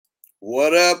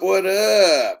What up? What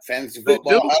up? Fantasy Dude,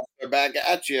 football hustler back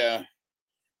at you.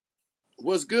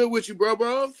 what's good with you, bro?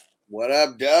 What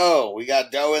up, Doe? We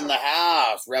got Doe in the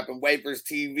house, repping WAFERZ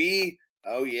TV.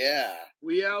 Oh yeah.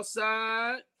 We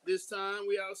outside this time.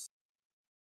 We outside.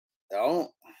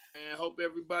 Don't. And hope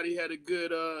everybody had a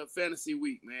good fantasy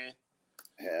week, man.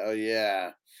 Hell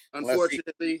yeah.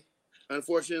 Unfortunately,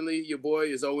 your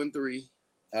boy is 0-3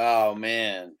 Oh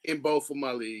man. in both of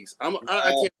my leagues.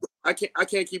 I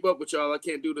can't keep up with y'all. I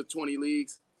can't do the 20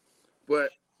 leagues,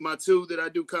 but my two that I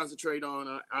do concentrate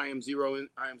on, I am 0-3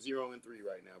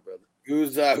 right now, brother.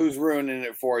 Who's ruining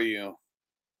it for you?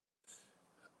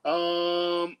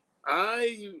 I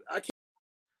can't.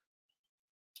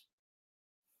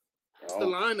 It's the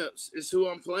lineups. It's who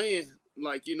I'm playing.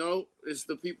 Like, it's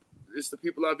the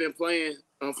people I've been playing.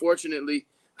 Unfortunately,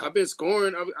 I've been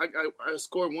scoring. I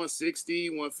scored 160,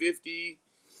 150.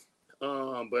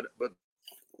 But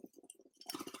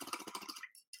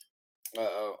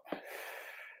Uh-oh.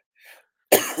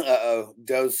 Uh-oh.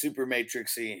 Doe's super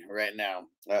matrixy right now.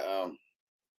 Uh-oh.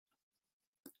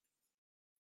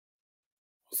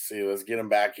 Let's see. Let's get him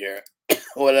back here.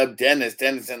 What up, Dennis?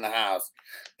 Dennis in the house.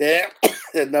 There,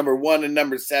 number 1 and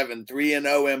number 7,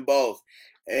 3-0 in both.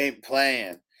 Ain't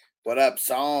playing. What up,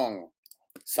 Song?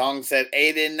 Song said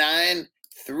 8 and 9,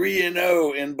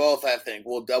 3-0 in both. I think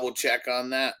we'll double check on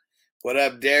that. What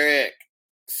up, Derek?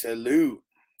 Salute.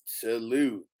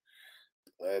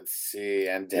 Let's see.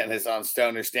 And Dennis on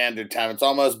Stoner Standard Time. It's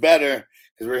almost better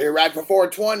because we're here right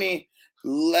before 420.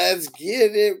 Let's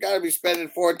get it. Got to be spending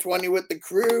 420 with the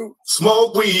crew.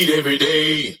 Smoke weed every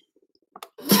day.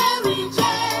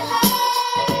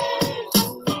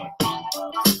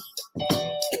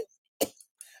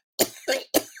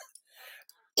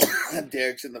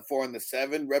 Derek's in the 4 and the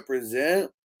 7.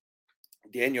 Represent.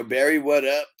 Daniel Barry, what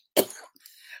up?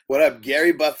 What up,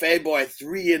 Gary Buffet Boy?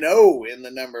 3-0 in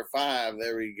the number 5.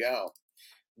 There we go.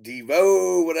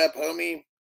 Devo, what up, homie?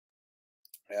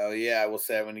 Hell yeah, I will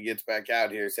say when he gets back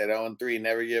out here. Said 0-3,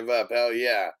 never give up. Hell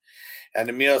yeah. And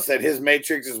Emil said his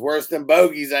matrix is worse than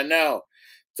Bogey's. I know.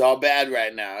 It's all bad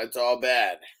right now. It's all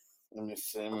bad. Let me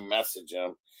message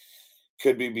him.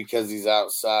 Could be because he's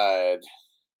outside.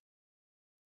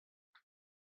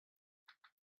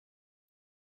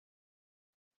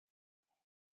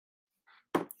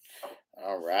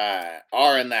 All right.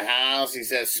 R in the house. He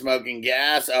says smoking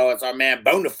gas. Oh, it's our man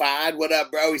Bonafide. What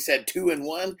up, bro? He said 2 and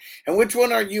 1. And which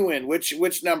one are you in? Which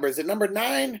number? Is it number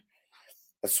 9?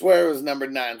 I swear it was number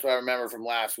 9. That's what I remember from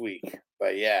last week.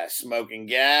 But yeah, smoking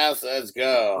gas. Let's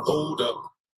go. Hold up.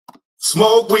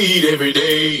 Smoke weed every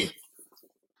day.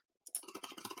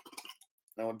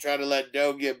 And we'll try to let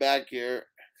Doe get back here.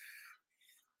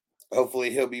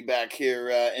 Hopefully he'll be back here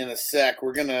in a sec.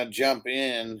 We're going to jump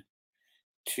in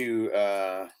to,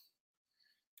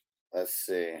 let's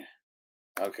see.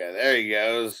 Okay, there he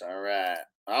goes. All right.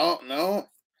 Oh, no.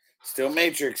 Still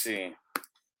matrixy.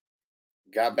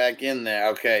 Got back in there.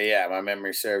 Okay, yeah, my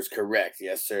memory serves correct.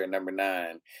 Yes, sir. Number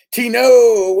 9.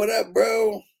 Tino, what up,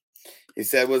 bro? He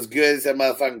said, what's good? He said,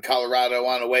 motherfucking Colorado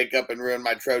want to wake up and ruin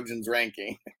my Trojans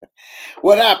ranking.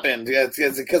 What happened?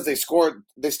 It's because they scored.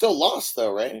 They still lost,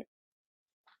 though, right?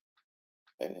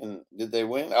 Did they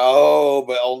win? Oh,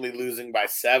 but only losing by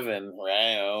 7,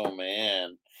 right? Oh,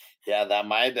 man. Yeah, that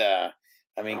might,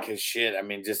 because shit,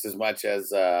 just as much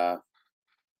as,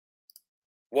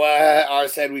 what? R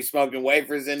said we smoking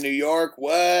wafers in New York?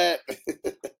 What?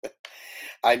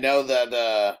 I know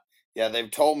that,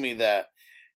 they've told me that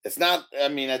it's not,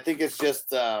 I think it's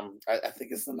just, I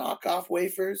think it's the knockoff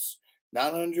wafers,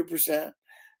 not 100%.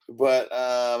 But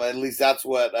at least that's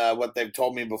what they've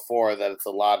told me before, that it's a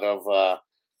lot of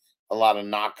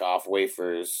knockoff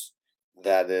wafers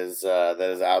that is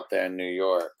out there in New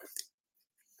York.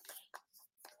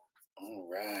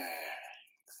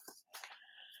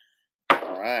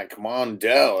 All right, come on,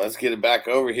 Doe. Let's get it back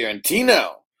over here. And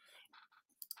Tino,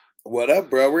 what up,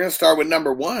 bro? We're gonna start with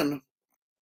number 1.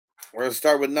 We're gonna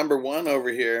start with number 1 over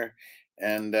here.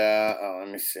 And let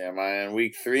me see. Am I in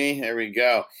week 3? There we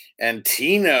go. And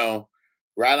Tino,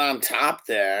 right on top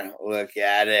there. Look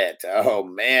at it. Oh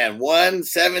man,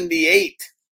 178.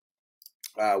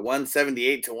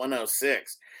 178 to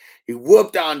 106. He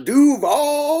whooped on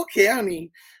Duval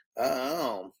County.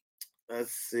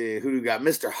 Let's see. Who do we got?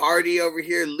 Mr. Hardy over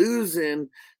here losing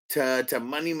to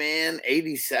Moneyman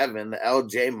 87, the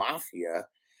LJ Mafia.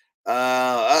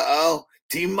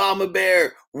 Team Mama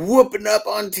Bear whooping up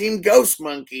on Team Ghost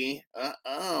Monkey.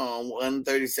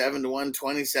 137 to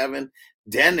 127.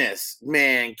 Dennis,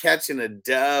 man, catching a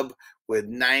dub with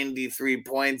 93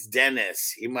 points.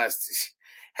 Dennis, he must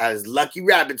have his lucky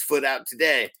rabbit's foot out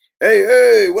today.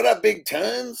 Hey, what up, Big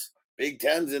Tons? Big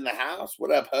Ten's in the house.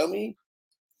 What up, homie?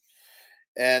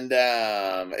 And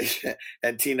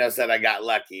and Tino said I got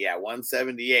lucky. Yeah,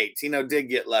 178. Tino did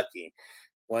get lucky.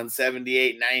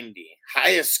 178.90.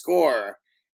 Highest score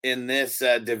in this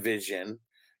division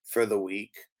for the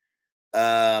week.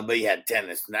 But you had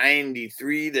Dennis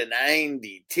 93 to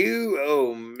 92.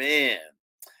 Oh man.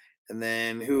 And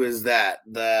then who is that?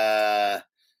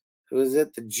 Who is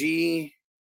it? The G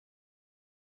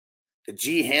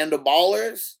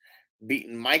Handleballers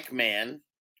beating Mike Man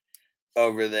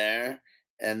over there.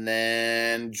 And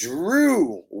then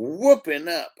Drew whooping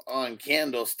up on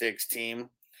Candlestick's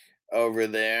team over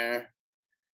there.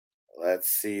 Let's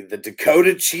see. The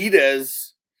Dakota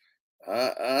Cheetahs.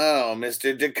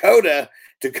 Mr. Dakota.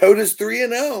 Dakota's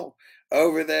 3-0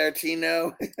 over there,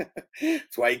 Tino.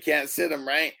 That's why you can't sit them,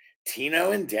 right?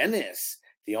 Tino and Dennis,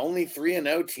 the only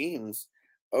 3-0 teams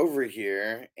over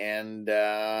here. And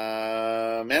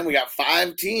man, we got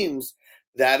 5 teams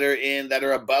that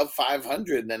are above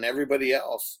 500 than everybody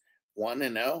else.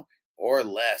 1-0 or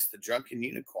less. The Drunken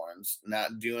Unicorns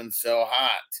not doing so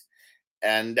hot.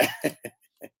 And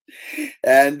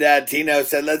Tino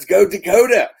said, let's go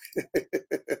Dakota.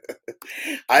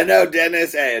 I know,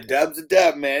 Dennis. Hey, a dub's a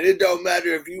dub, man. It don't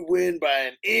matter if you win by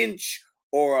an inch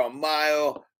or a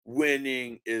mile.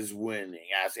 Winning is winning.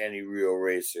 Ask any real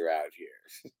racer out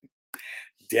here.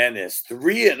 Dennis,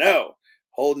 3-0,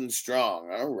 holding strong.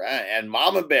 All right. And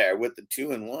Mama Bear with the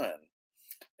 2-1.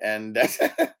 And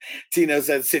Tino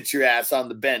said, sit your ass on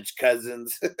the bench,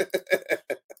 cousins.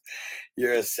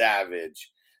 You're a savage.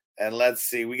 And let's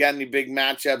see, we got any big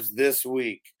matchups this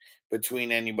week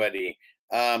between anybody?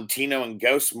 Tino and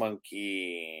Ghost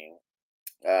Monkey.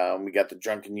 We got the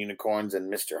Drunken Unicorns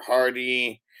and Mr.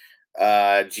 Hardy.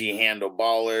 G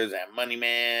Handleballers and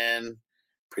Moneyman.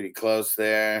 Pretty close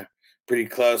there. Pretty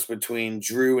close between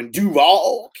Drew and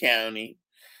Duval County.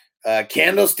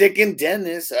 Candlestick and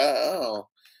Dennis.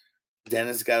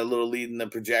 Dennis got a little lead in the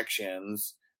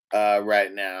projections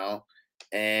right now.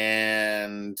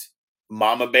 And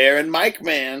Mama Bear and Mike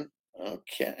Man.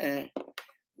 Okay.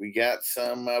 We got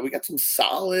some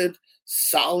solid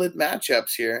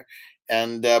matchups here.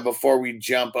 And before we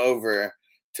jump over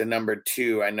to number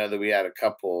 2, I know that we had a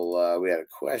couple, we had a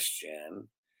question.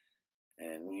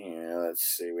 And yeah, let's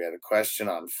see. We had a question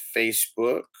on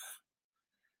Facebook.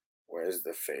 Where's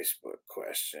the Facebook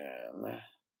question?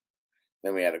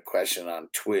 Then we had a question on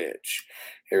Twitch.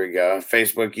 Here we go.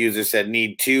 Facebook user said,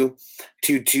 need 2.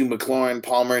 2-2 McLaurin,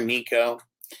 Palmer, Nico.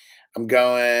 I'm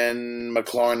going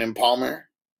McLaurin and Palmer.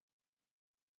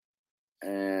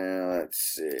 And let's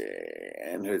see.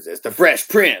 And who's this? The Fresh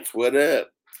Prince. What up?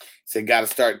 Said, got to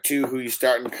start 2. Who you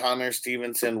starting? Connor,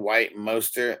 Stevenson, White,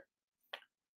 Mostert.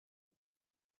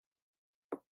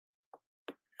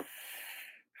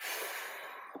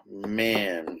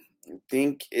 Man, I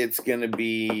think it's going to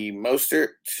be Mostert.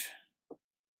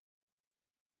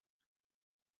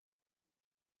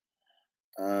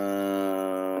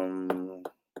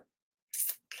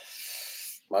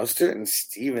 Mostert and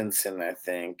Stevenson, I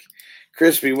think.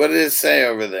 Crispy, what did it say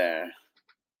over there?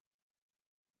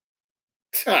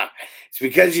 It's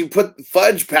because you put the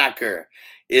fudge packer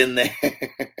in there.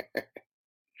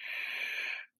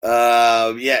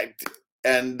 Yeah,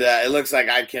 and it looks like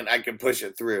I can push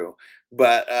it through.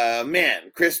 But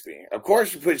man, Crispy, of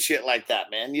course you put shit like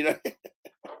that, man. You know,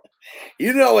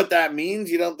 you know what that means.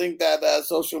 You don't think that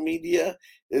social media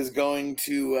is going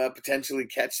to potentially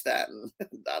catch that and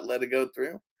not let it go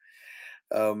through?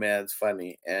 Oh man, it's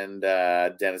funny. And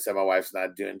Dennis said my wife's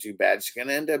not doing too bad. She's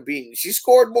gonna end up beating. She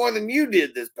scored more than you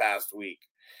did this past week.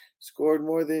 Scored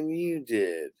more than you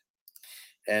did.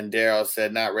 And Daryl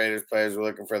said not Raiders players. We're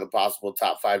looking for the possible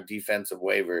top 5 defensive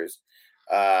waivers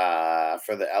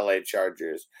for the LA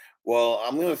Chargers. Well,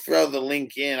 I'm going to throw the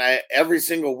link in. Every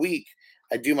single week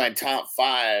I do my top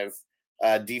 5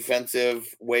 defensive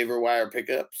waiver wire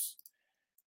pickups.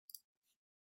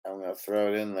 I'm going to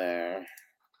throw it in there.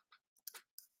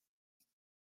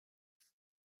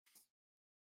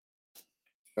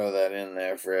 Throw that in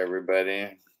there for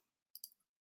everybody.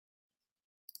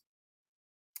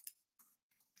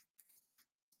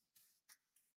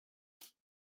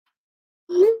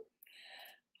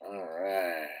 All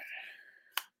right.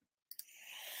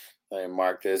 Let me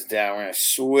mark this down. We're going to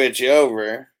switch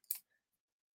over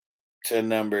to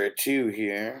number 2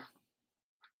 here.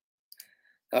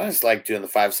 I just like doing the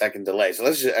 5-second delay. So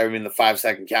the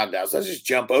 5-second countdown. So let's just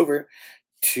jump over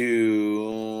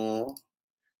to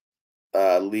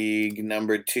league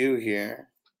number 2 here.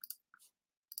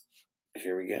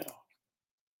 Here we go.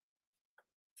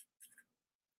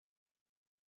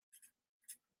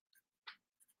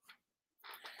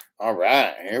 All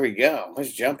right, here we go.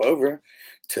 Let's jump over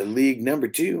to league number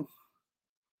 2.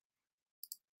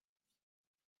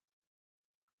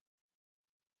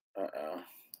 Uh-oh.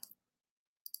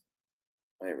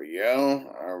 There we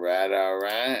go. All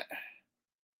right.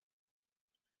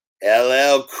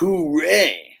 LL Cool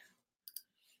Ray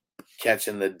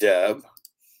catching the dub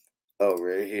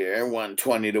over here.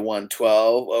 120 to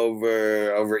 112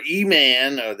 over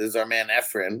E-Man. Oh, this is our man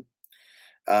Efren.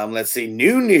 Let's see.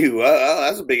 New. Oh,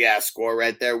 that's a big ass score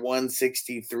right there.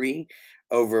 163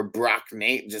 over Brock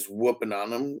Nate, just whooping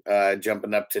on him,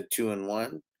 jumping up to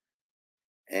 2-1.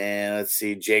 And let's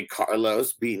see, Jay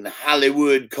Carlos beating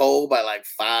Hollywood Cole by like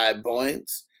 5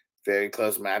 points. Very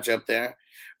close matchup there.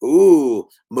 Ooh,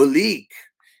 Malik.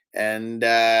 And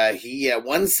he at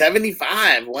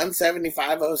 175,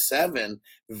 175.07.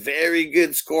 Very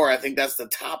good score. I think that's the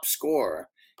top score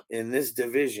in this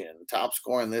division. Top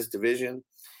score in this division.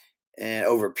 And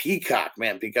over Peacock,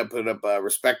 man. Peacock put up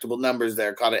respectable numbers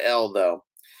there. Caught an L, though.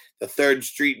 The 3rd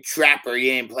Street Trapper, he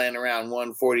ain't playing around,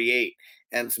 148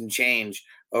 and some change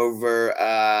over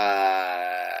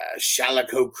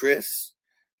Shalico Chris.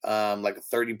 Like a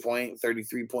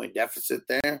 33-point deficit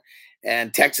there.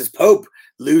 And Texas Pope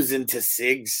losing to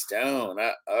Sig Stone.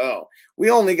 We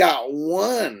only got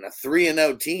one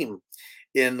 3-0 team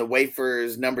in the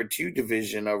WAFERZ number 2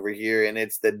 division over here, and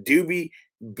it's the Doobie,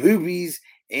 Boobies,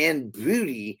 and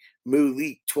Booty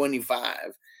Malik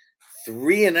 25.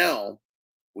 3-0.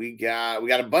 We got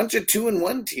a bunch of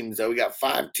 2-1 teams, though. We got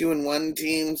 5 2-1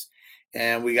 teams,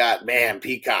 and we got, man,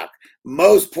 Peacock.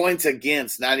 Most points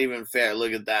against, not even fair.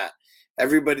 Look at that.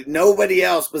 Nobody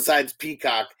else besides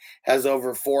Peacock has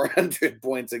over 400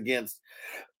 points against.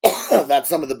 That's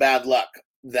some of the bad luck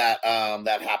that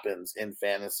happens in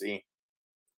fantasy.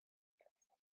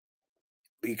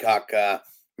 Peacock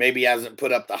maybe hasn't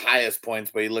put up the highest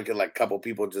points, but you look at like a couple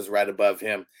people just right above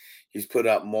him. He's put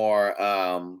up more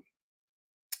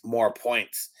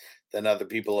points than other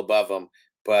people above him,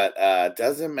 but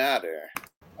doesn't matter.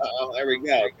 There we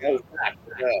go. It goes back.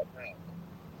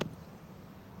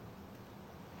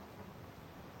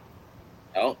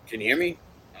 Oh, can you hear me?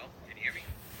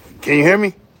 Can you hear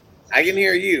me? I can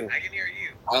hear you. I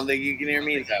don't think you can hear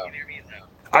me, though.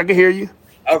 I can hear you.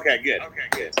 Okay, good.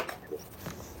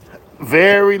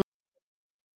 Very.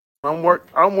 I'm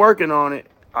working on it.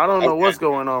 I don't know what's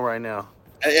going on right now.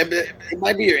 It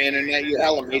might be your internet. You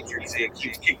hella matrix. It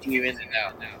keeps kicking you in and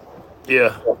out now.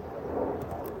 Yeah.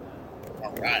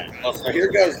 All right. Well, so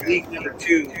here goes league number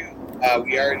 2.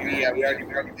 We already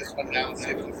broke this one down.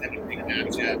 6 was in a big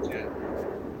matchup.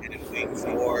 And in week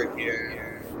 4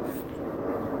 here,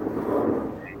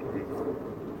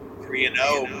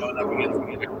 3-0 going up against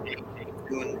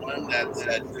 2-1. That's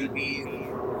Booty,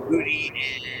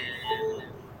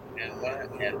 and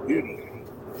Booty.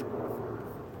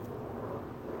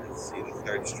 Let's see the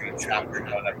 3rd Street Chopper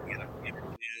going up against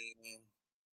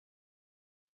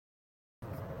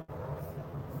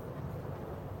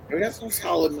we got some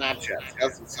solid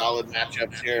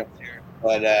matchups. Here.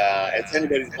 But it's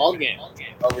anybody's ball game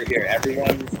over here.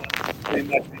 Everyone's pretty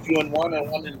much 2-1 and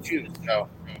 1-2. So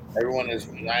everyone is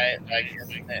right like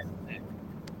in it.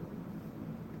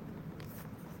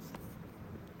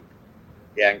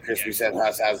 Yeah, and Crispy said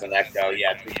Huss has an echo.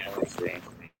 Yeah,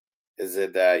 is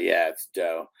it yeah, it's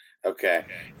Doe. Okay.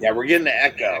 Yeah, we're getting an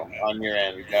echo on your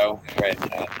end, Doe, right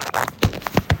now.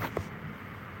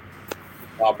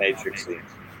 All matrixy.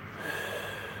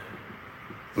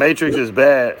 Matrix is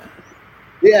bad.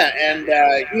 Yeah, and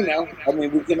I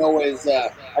mean, we can always,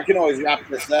 I can always wrap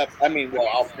this up. I mean, well,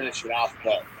 I'll finish it off,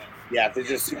 but yeah, if it's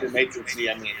just super matrixy,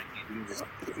 I mean, you can just,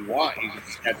 if you want, you can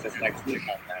just catch us next week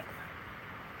on that.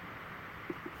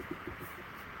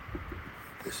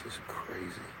 This is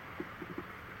crazy.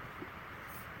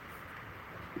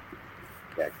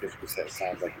 Yeah, Crispy said it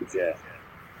sounds like a jet.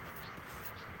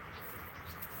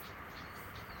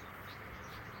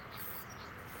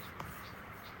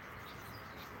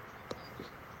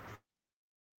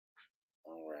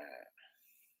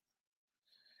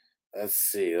 Let's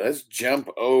see. Let's jump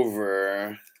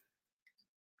over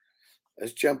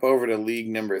to league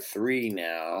number 3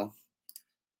 now.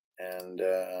 And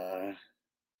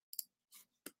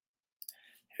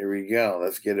here we go.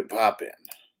 Let's get it popping.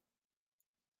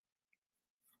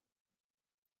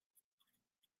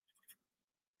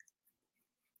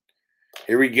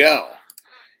 Here we go.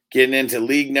 Getting into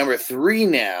league number 3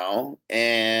 now.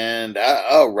 And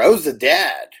Rosa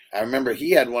Dad. I remember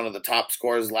he had one of the top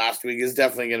scores last week. Is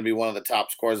definitely going to be one of the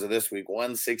top scores of this week.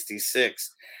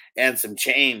 166 and some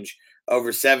change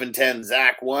over 710.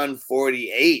 Zach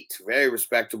 148. Very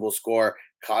respectable score.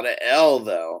 Caught a L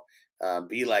though.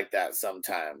 Be like that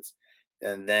sometimes.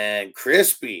 And then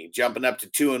Crispy jumping up to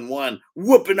 2-1,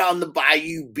 whooping on the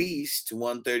Bayou Beast,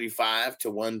 135 to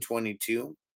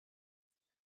 122.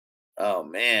 Oh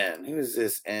man, who's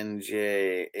this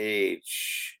NJH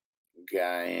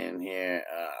guy in here?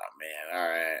 Oh man, all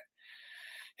right.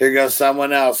 Here goes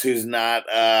someone else who's not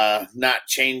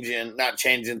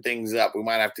changing things up. We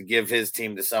might have to give his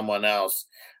team to someone else.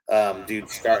 Dude,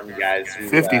 starting guys who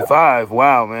 55.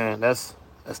 Wow, man, that's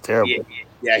terrible.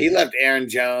 yeah, he left Aaron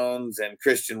Jones and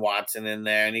Christian Watson in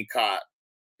there, and it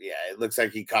looks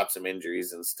like he caught some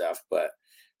injuries and stuff. But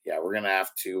yeah, we're gonna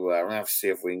have to see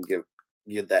if we can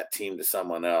give that team to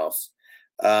someone else.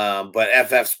 But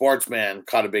FF Sportsman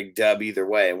caught a big dub either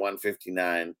way,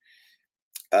 159.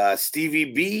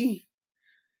 Stevie B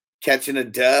catching a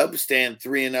dub, staying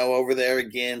 3-0 over there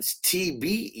against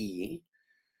TBE.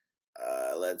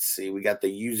 Let's see. We got the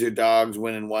User Dogs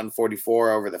winning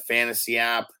 144 over the Fantasy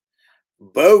app.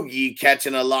 Bogey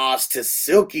catching a loss to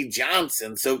Silky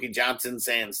Johnson. Silky Johnson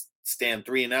staying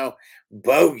 3-0.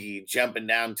 Bogey jumping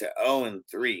down to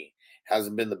 0-3.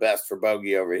 Hasn't been the best for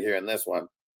Bogey over here in this one.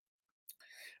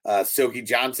 Silky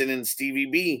Johnson and Stevie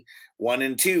B,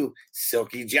 1-2.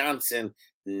 Silky Johnson,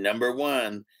 number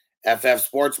 1. FF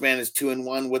Sportsman is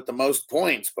 2-1 with the most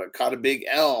points, but caught a big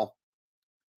L.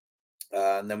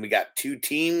 And then we got 2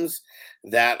 teams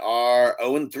that are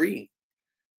 0-3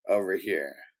 over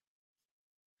here.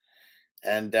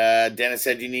 And Dennis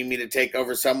said, you need me to take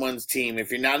over someone's team. If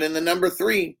you're not in the number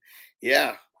 3,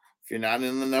 yeah. If you're not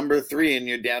in the number 3 and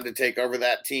you're down to take over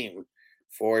that team,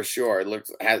 for sure. It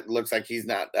looks like he's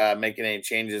not making any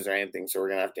changes or anything, so we're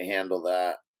going to have to handle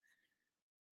that.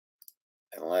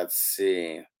 And let's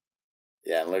see.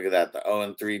 Yeah, look at that. The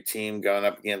 0-3 team going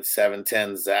up against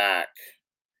 7-10 Zach.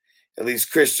 At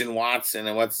least Christian Watson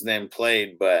and what's his name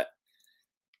played, but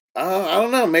I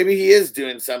don't know. Maybe he is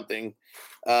doing something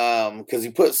because he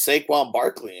put Saquon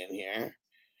Barkley in here,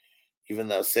 even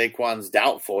though Saquon's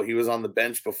doubtful. He was on the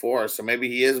bench before, so maybe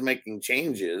he is making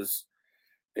changes.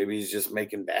 Maybe he's just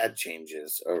making bad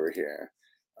changes over here.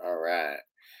 All right.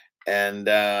 And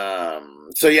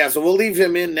so we'll leave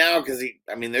him in now because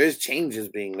there is changes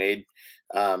being made.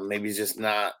 Maybe he's just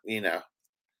not,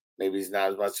 maybe he's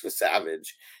not as much of a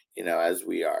savage, as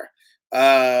we are.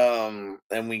 And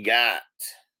we got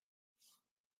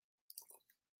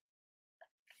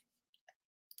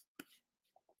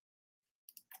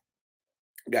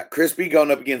Crispy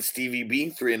going up against Stevie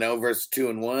B, 3-0 versus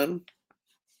 2-1.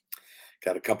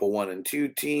 Got a couple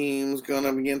 1-2 teams going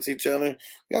up against each other.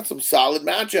 Got some solid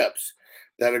matchups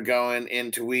that are going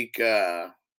into week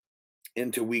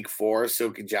 4.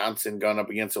 Silky Johnson going up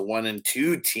against a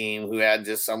 1-2 team who had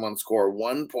just someone score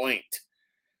 1 point.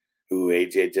 Ooh,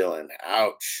 AJ Dillon.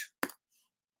 Ouch.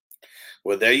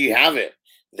 Well, there you have it.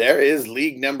 There is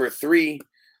league number 3.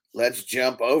 Let's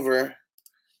jump over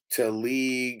to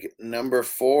league number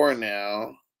 4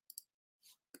 now.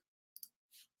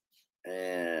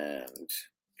 And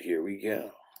here we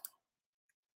go.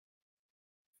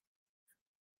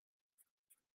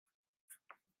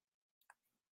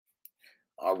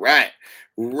 All right.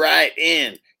 Right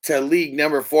in to league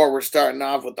number 4. We're starting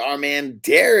off with our man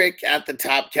Derek at the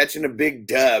top, catching a big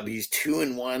dub. He's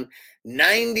 2-1,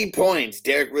 90 points.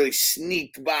 Derek really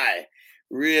sneaked by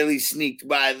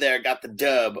there. Got the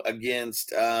dub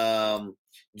against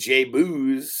Jay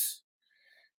Booze.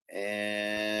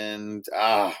 And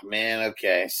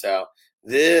okay. So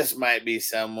this might be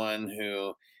someone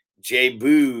who Jay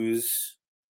Booze,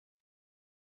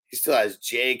 he still has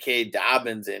J.K.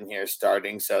 Dobbins in here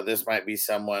starting. So this might be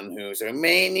someone so we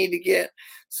may need to get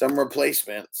some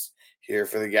replacements here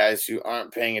for the guys who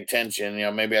aren't paying attention.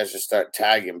 Maybe I should start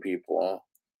tagging people.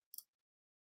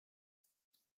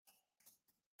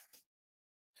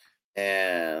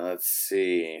 And let's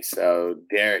see. So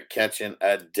Derek catching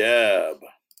a dub.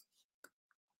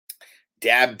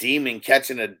 Dab Demon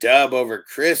catching a dub over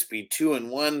Crispy,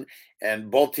 2-1, and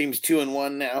both teams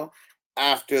 2-1 now.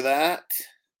 After that,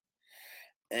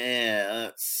 and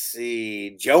let's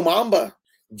see, Joe Mamba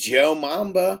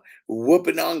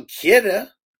whooping on Kidda.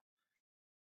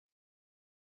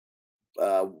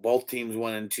 Both teams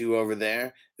 1-2 over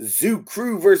there. Zoo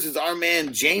Crew versus our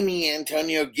man Jamie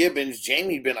Antonio Gibbons.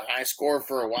 Jamie been a high scorer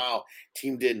for a while.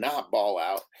 Team did not ball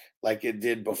out like it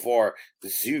did before. The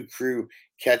Zoo Crew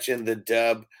catching the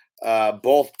dub.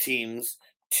 Both teams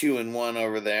 2-1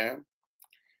 over there.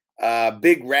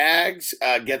 Big Rags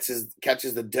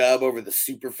catches the dub over the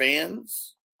Super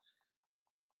Fans.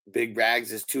 Big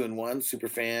Rags is 2-1. Super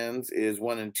Fans is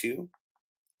 1-2.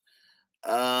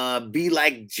 Be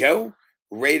Like Joe,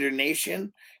 Raider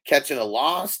Nation, catching a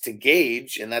loss to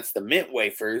Gage, and that's the Mint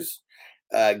WAFERZ.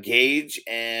 Gage,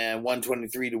 and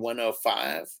 123 to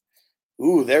 105.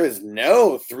 Ooh, there is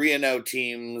no 3-0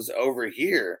 teams over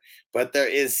here, but there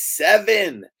is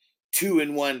 7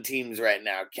 2-1 teams right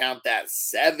now. Count that,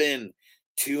 7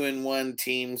 2-1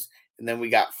 teams, and then we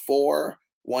got 4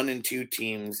 1-2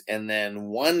 teams, and then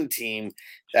one team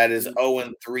that is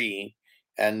 0-3.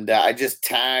 And I just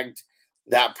tagged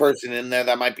that person in there.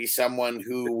 That might be someone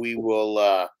who we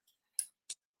will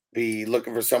be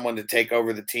looking for someone to take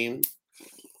over the team.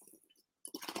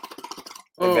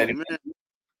 Oh man,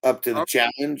 up to the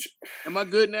challenge. Am I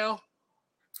good now?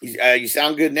 You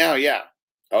sound good now, yeah.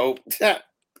 Oh,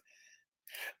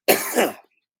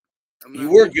 you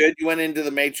were good. You went into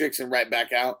the Matrix and right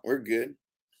back out. We're good.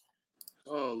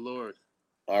 Oh Lord.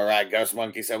 All right, Ghost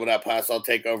Monkey said, "What up, Huss? I'll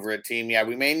take over a team." Yeah,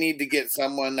 we may need to get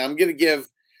someone. I'm gonna give.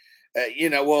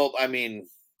 Well, I mean,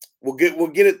 we'll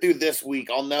get it through this week.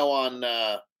 I'll know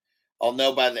I'll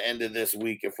know by the end of this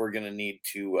week if we're gonna need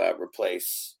to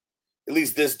replace at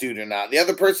least this dude or not. The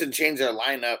other person changed their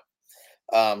lineup,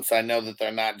 so I know that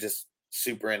they're not just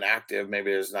super inactive.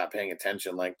 Maybe they're just not paying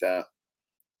attention like that.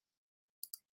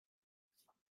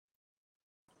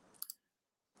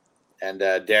 And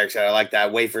Derek said, "I like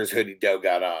that WAFERZ hoodie Doe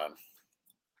got on."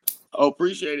 Oh,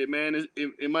 appreciate it, man.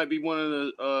 It might be one of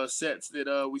the sets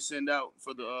that we send out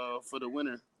for the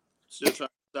winner. Still trying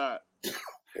to decide.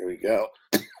 Here we go.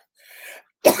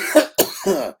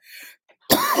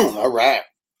 All right.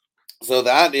 So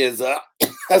that is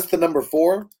that's the number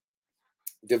 4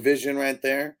 division right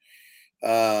there.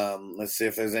 Let's see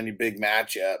if there's any big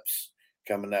matchups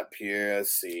coming up here.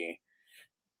 Let's see.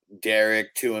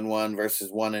 Derek 2-1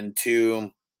 versus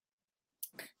 1-2.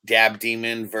 Dab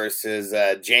Demon versus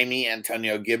Jamie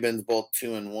Antonio Gibbons, both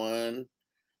 2-1.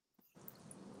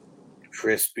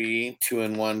 Crispy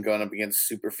 2-1 going up against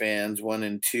Superfans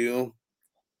 1-2.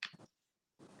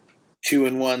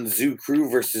 2-1 Zoo Crew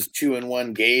versus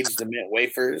 2-1 Gage, the Mint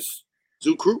Wafers.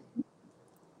 Zoo Crew.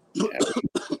 Yeah,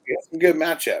 we got some good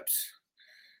matchups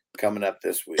coming up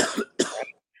this week.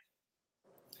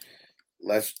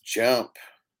 Let's jump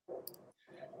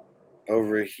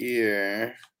over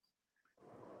here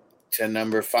to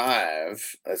number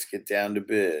 5. Let's get down to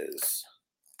biz.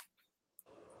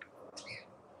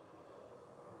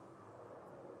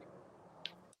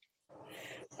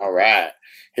 All right,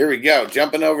 here we go.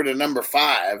 Jumping over to number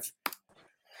 5.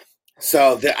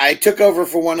 So I took over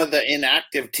for one of the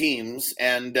inactive teams,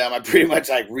 and I pretty much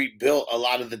rebuilt a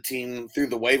lot of the team through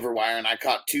the waiver wire, and I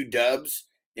caught 2 dubs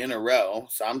in a row.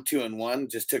 So I'm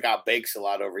 2-1. Just took out Bakes a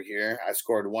lot over here. I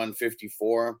scored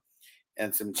 154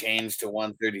 and some change to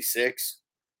 136.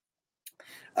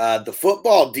 The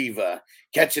Football Diva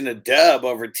catching a dub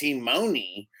over Team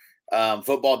Moni.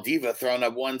 Football Diva throwing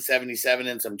up 177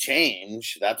 and some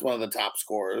change. That's one of the top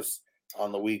scores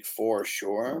on the week for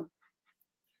sure.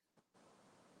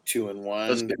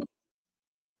 2-1.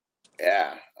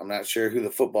 Yeah, I'm not sure who the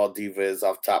Football Diva is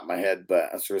off the top of my head, but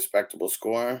that's a respectable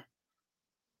score.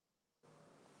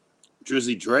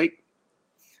 Drizzy Drake.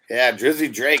 Yeah,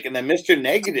 Drizzy Drake. And then Mr.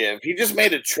 Negative, he just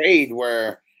made a trade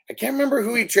where I can't remember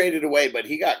who he traded away, but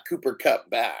he got Cooper Kupp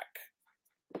back.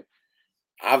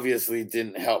 Obviously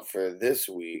didn't help for this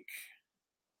week.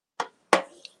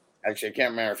 Actually, I can't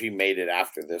remember if he made it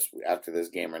after this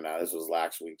game or not. This was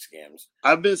last week's games.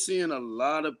 I've been seeing a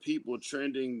lot of people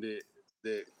trending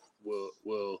that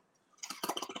will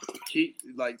keep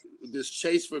like this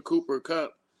chase for Cooper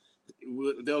Kupp.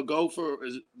 They'll go for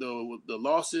the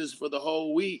losses for the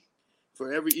whole week,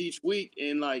 for each week,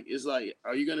 and it's like,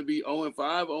 are you going to be 0-5,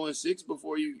 0-6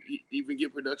 before you even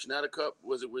get production out of Kupp?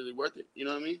 Was it really worth it? You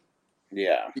know what I mean?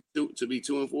 Yeah. To be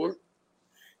 2-4.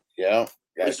 Yeah.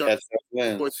 What's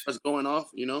going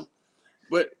off?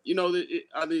 But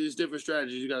I think it's different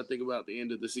strategies. You got to think about the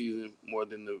end of the season more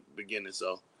than the beginning.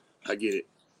 So I get it.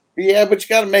 Yeah, but you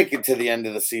got to make it to the end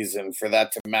of the season for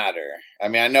that to matter. I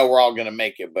mean, I know we're all going to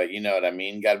make it, but you know what I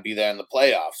mean? Got to be there in the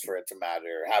playoffs for it to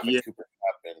matter. Having Cooper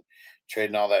Kupp and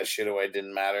trading all that shit away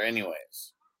didn't matter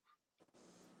anyways.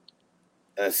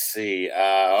 Let's see.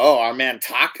 Our man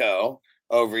Taco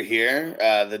over here,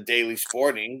 the Daily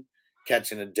Sporting,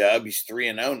 catching a dub. He's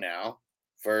 3-0 now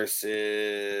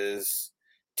versus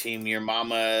Team Your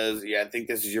Mama's. Yeah, I think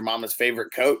this is Your Mama's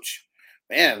Favorite Coach.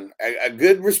 Man, a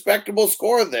good, respectable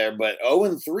score there, but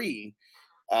 0-3.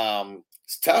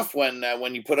 It's tough when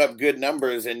you put up good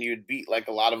numbers and you'd beat like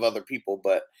a lot of other people,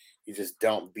 but you just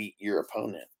don't beat your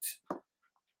opponent.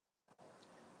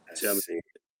 Let's see.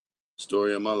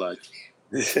 Story of my life.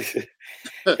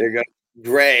 There goes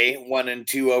Gray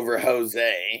 1-2 over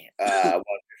Jose,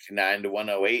 159 to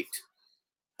 108.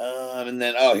 And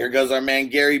then here goes our man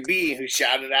Gary B, who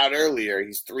shouted out earlier.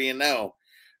 He's 3-0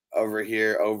 over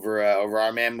here over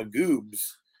our man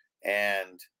Magoobs,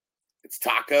 and it's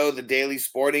Taco, the Daily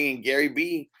Sporting, and Gary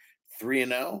B,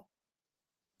 3-0,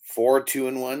 4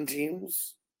 2-1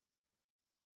 teams,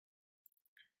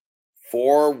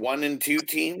 4 1-2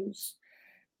 teams,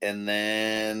 and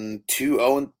then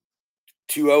 2-0-3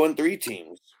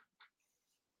 teams.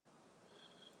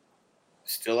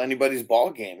 Still anybody's ball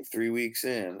game 3 weeks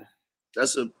in.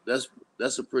 That's a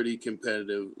pretty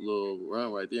competitive little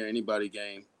run right there. Anybody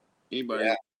game. Anybody.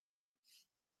 Yeah.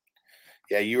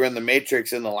 Yeah, you were in the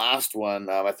Matrix in the last one.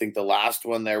 I think the last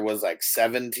one there was like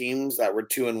 7 teams that were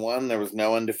 2-1. There was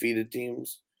no undefeated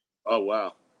teams. Oh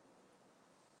wow.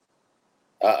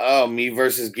 Me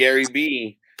versus Gary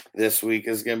B this week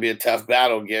is going to be a tough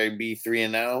battle. Gary B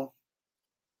 3-0.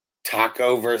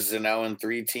 Taco versus an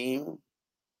 0-3 team.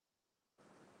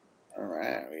 All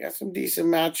right, we got some decent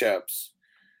matchups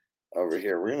over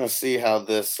here. We're going to see how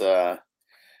this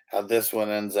one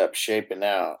ends up shaping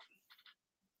out.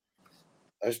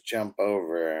 Let's jump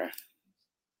over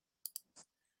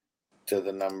to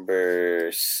the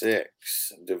number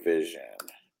 6 division.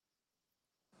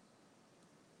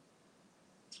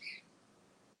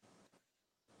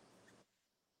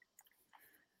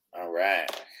 All right.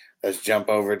 Let's jump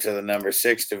over to the number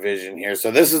 6 division here. So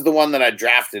this is the one that I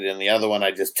drafted in. The other one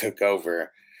I just took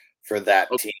over for that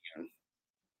team.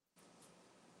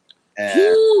 And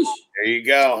there you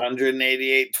go,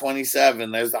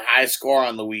 188-27. There's the high score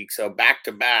on the week. So back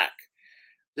to back.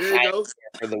 There you go.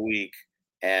 For the week.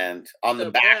 And on the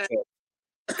back,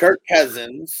 Kirk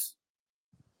Cousins,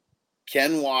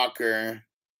 Ken Walker,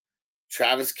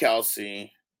 Travis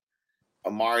Kelce,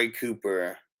 Amari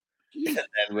Cooper, and then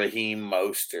Raheem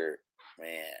Mostert.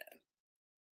 Man.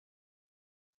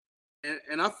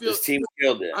 And I feel this team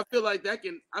killed it. I feel like that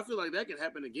can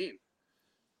happen again.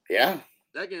 Yeah.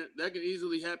 That can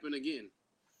easily happen again.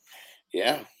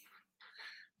 Yeah.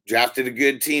 Drafted a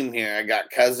good team here. I got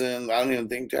Cousins. I don't even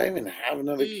think do I even have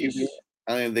another QB?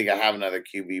 I don't even think I have another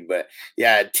QB, but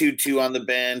yeah, 2-2 on the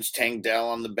bench, Tank Dell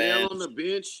on the bench. Dell on the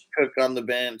bench. Cook on the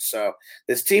bench. So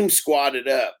this team squatted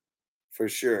up for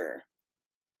sure.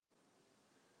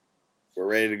 We're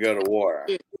ready to go to war.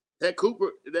 Yeah, that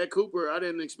Cooper, I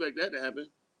didn't expect that to happen.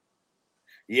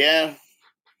 Yeah.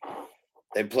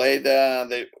 They played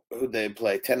who'd they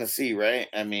play? Tennessee, right?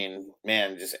 I mean,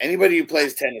 man, just anybody who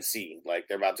plays Tennessee, like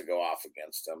they're about to go off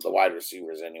against them. The wide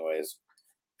receivers, anyways.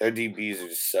 Their DBs are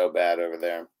just so bad over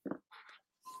there.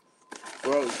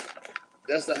 Bro,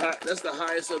 that's the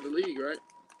highest of the league, right?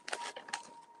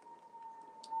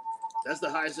 That's the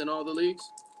highest in all the leagues?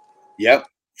 Yep,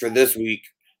 for this week.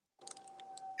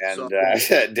 And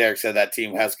Derek said that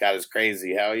team Huscott is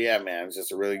crazy. Hell yeah, man. It's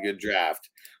just a really good draft.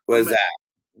 What is that?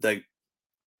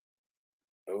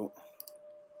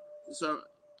 So,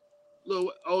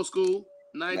 little old school,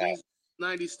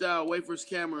 90s style WAFERZ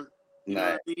camera. You know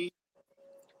what I mean?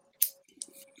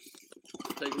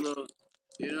 Take a little,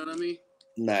 you know what I mean?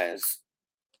 Nice.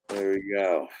 There we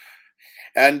go.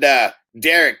 And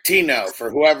Derek, Tino,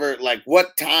 for whoever, like,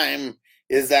 what time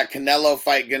is that Canelo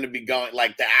fight going to be going?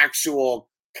 Like, the actual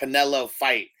Canelo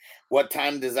fight, what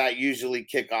time does that usually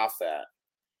kick off at?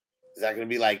 Is that going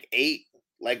to be like 8,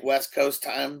 like West Coast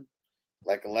time?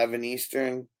 Like 11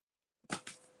 Eastern?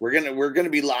 We're gonna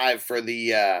be live for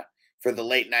the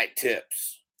late night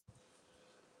tips.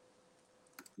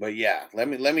 But yeah, let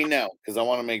me know because I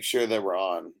want to make sure that we're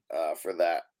on for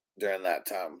that during that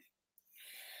time.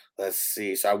 Let's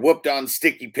see. So I whooped on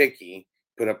Sticky Picky,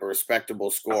 put up a respectable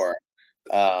score,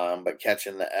 but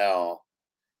catching the L.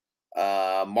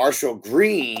 Marshall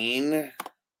Green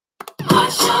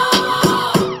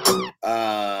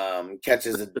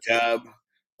catches a dub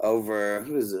over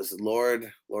who is this?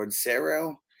 Lord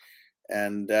Sero.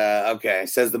 And okay,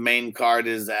 says the main card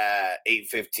is at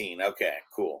 8:15. Okay,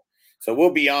 cool. So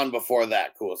we'll be on before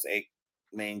that. Cool. So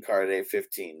main card at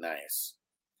 8:15. Nice.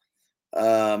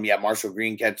 Yeah, Marshall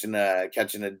Green catching a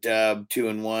dub,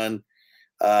 2-1.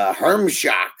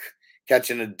 Hermshock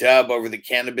catching a dub over the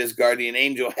Cannabis Guardian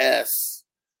Angel Hess.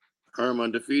 Herm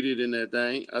undefeated in that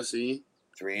thing. I see.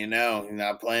 3-0. He's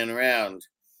not playing around.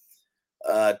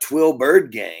 Twill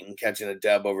Bird Gang catching a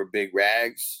dub over Big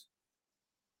Rags.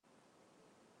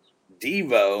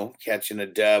 Devo catching a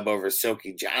dub over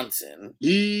Silky Johnson.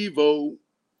 Devo.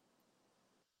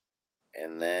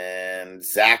 And then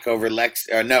Zach over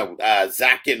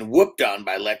Zach getting whooped on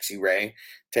by Lexi Ray,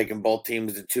 taking both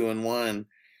teams to 2-1.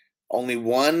 Only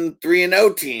one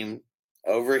 3-0 team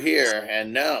over here.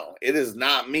 And no, it is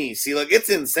not me. See, look, it's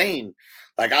insane.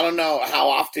 Like, I don't know how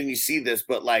often you see this,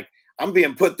 but like, I'm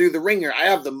being put through the ringer. I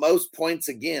have the most points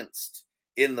against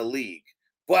in the league,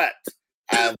 but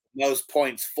I have the most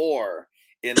points for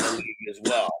in the league as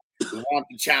well. We want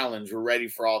the challenge. We're ready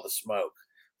for all the smoke.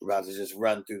 We're about to just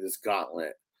run through this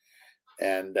gauntlet.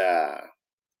 And how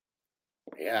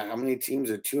many teams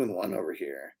are 2-1 over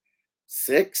here?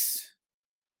 6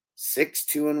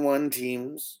 2-1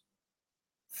 teams,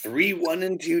 3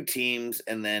 1-2 teams,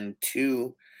 and then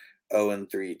 2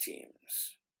 0-3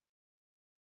 teams.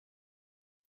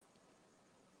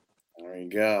 There we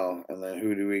go. And then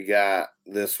who do we got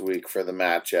this week for the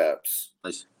matchups?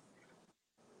 Nice.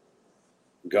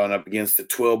 Going up against the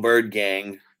Twillbird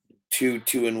gang,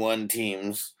 2-1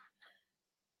 teams.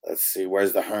 Let's see,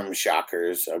 where's the Herm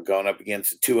Shockers? Going up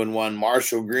against the 2-1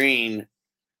 Marshall Green.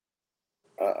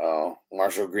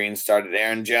 Marshall Green started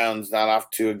Aaron Jones, not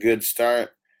off to a good start.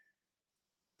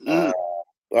 The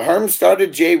Herm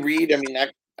started Jay Reed.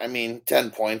 I mean,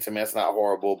 10 points. I mean, that's not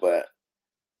horrible, but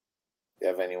do you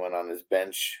have anyone on his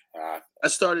bench? I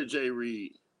started Jay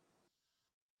Reed.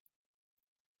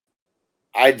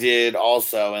 I did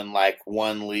also in like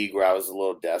one league where I was a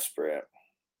little desperate.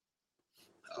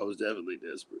 I was definitely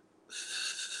desperate.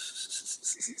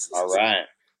 All right.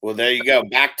 Well, there you go.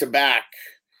 Back to back.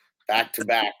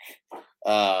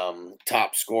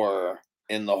 Top scorer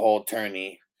in the whole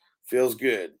tourney. Feels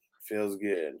good.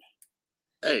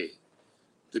 Hey,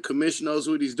 the commission knows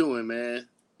what he's doing, man.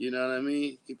 You know what I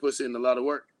mean? He puts in a lot of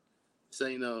work. This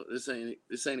ain't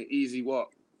an easy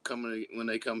walk coming when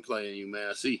they come playing you,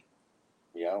 man. I see.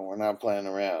 Yeah, we're not playing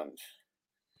around.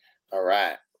 All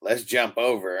right. Let's jump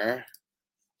over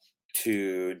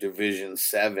to Division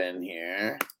 7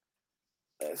 here.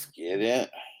 Let's get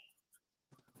it.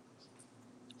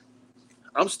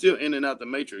 I'm still in and out the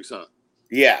Matrix, huh?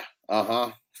 Yeah.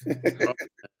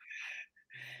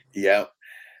 Yep.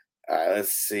 All right,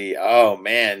 let's see. Oh,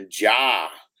 man. Ja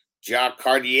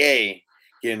Cartier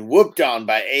getting whooped on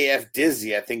by AF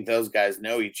Dizzy. I think those guys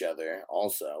know each other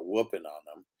also. Whooping on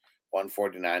them.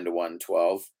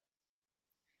 149-112.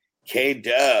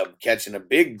 K-Dub catching a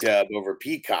big dub over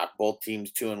Peacock. Both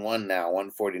teams 2-1 now.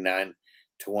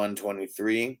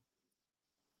 149-123.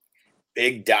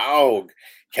 Big Dog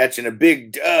catching a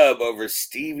big dub over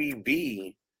Stevie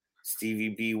B. Stevie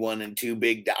B 1-2.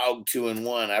 Big Dog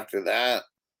 2-1 after that.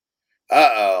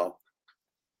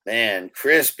 Man,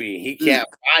 Crispy. He can't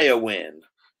buy a win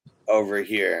over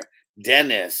here.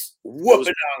 Dennis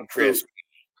whooping on Crispy.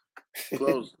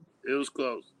 Close. It was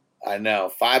close. I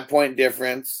know. 5-point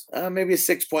difference. Maybe a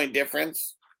 6-point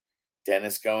difference.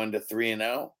 Dennis going to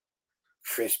 3-0.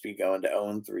 Crispy going to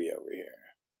 0-3 over here.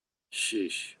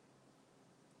 Sheesh.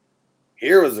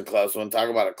 Here was a close one. Talk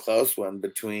about a close one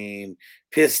between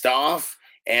Pissed Off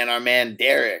and our man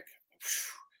Derek.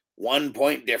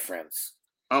 1-point difference.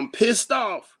 I'm pissed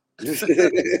off.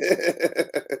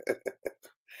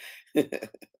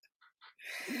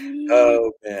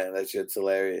 Oh, man. That shit's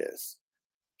hilarious.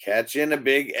 Catching a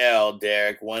big L,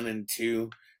 Derek.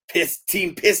 1-2.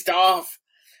 Team Pissed Off.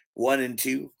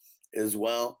 1-2 as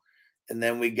well. And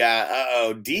then we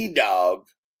got, D-Dog.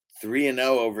 3-0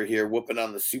 over here, whooping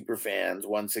on the Superfans,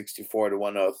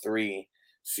 164-103.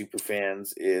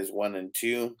 Superfans is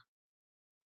 1-2.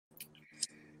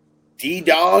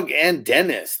 D-Dog and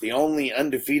Dennis, the only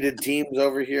undefeated teams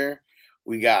over here.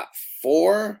 We got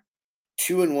 4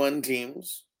 2-1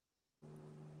 teams.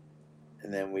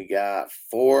 And then we got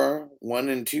 4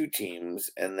 1-2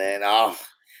 teams. And then,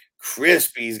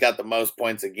 Crispy's got the most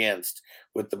points against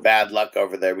with the bad luck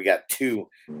over there. We got 2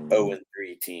 0-3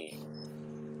 teams.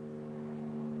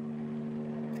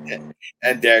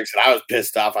 And Derek said, I was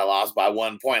pissed off. I lost by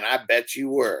 1 point. I bet you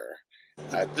were.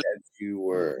 Oh,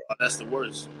 that's the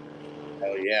worst.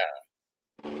 Hell yeah.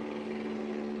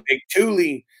 Big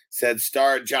Tooley said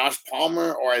start Josh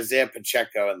Palmer or Isaiah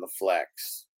Pacheco in the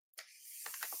flex.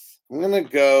 I'm going to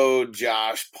go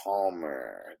Josh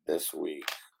Palmer this week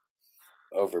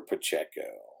over Pacheco.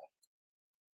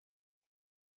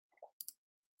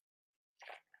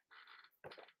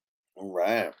 All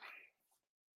right.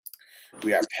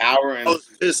 We are powering. I was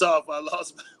pissed off. I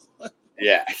lost by 1.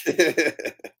 Yeah.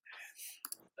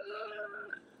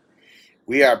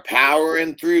 We are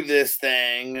powering through this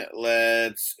thing.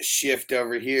 Let's shift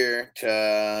over here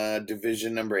to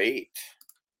division number 8.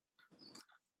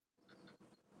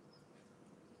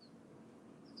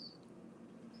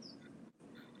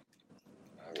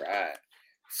 All right.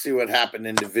 See what happened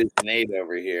in division 8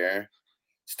 over here.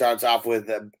 Starts off with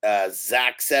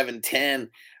Zach 710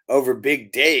 over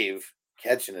Big Dave.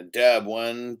 Catching a dub,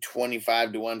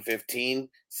 125-115.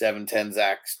 710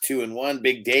 Zach's 2-1.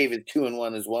 Big Dave is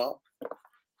 2-1 as well.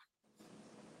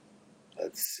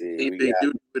 Let's see. Big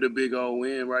dude with a big old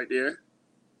win right there.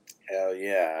 Hell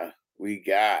yeah. We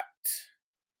got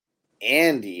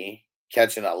Andy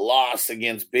catching a loss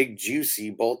against Big Juicy.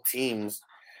 Both teams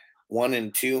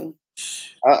 1-2.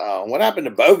 What happened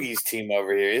to Bogey's team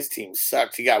over here? His team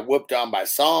sucked. He got whooped on by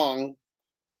Song.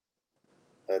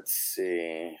 Let's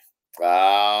see.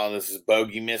 Oh, this is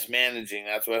Bogey mismanaging.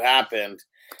 That's what happened.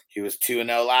 He was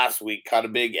 2-0 last week. Caught a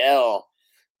big L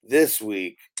this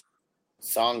week.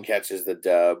 Song catches the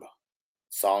dub.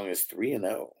 Song is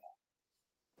 3-0.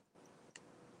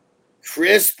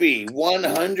 Crispy,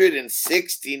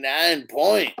 169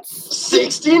 points.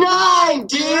 69,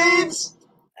 dudes!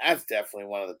 That's definitely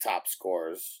one of the top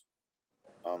scores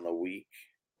on the week.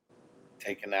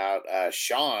 Taking out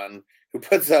Sean, who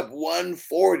puts up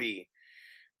 140.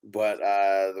 But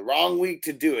the wrong week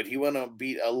to do it. He went to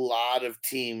beat a lot of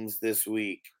teams this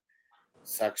week.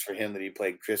 Sucks for him that he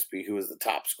played Crispy, who was the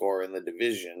top scorer in the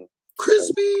division.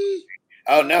 Crispy!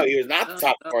 Oh, no, he was not the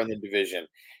top scorer in the division.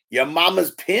 Your mama's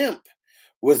pimp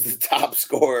was the top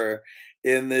scorer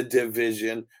in the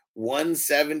division.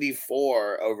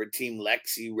 174 over Team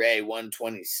Lexi Ray,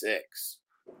 126.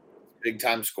 Big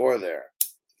time score there.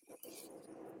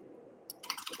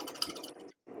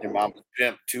 Your mama's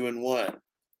pimp, 2-1.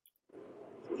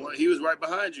 He was right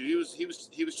behind you. He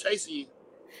was chasing you.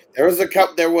 There was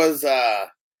I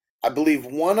believe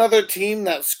one other team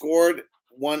that scored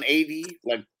 180,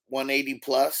 like 180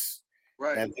 plus.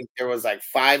 Right. And I think there was like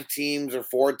 5 teams or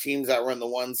 4 teams that were in the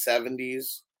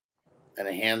 170s and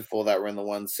a handful that were in the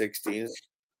 160s.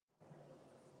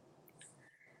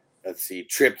 Let's see.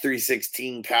 Trip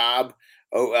 316 Cobb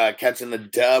catching the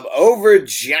dub over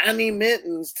Johnny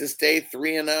Mittens to stay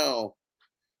 3-0.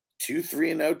 2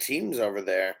 3-0 teams over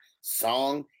there.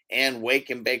 Song and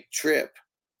Wake and Bake Trip.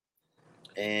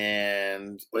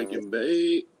 And Wake and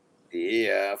Bake.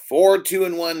 Yeah, 4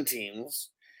 2-1 teams,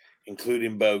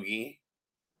 including Bogey.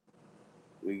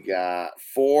 We got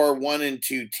 4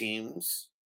 1-2 teams,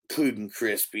 including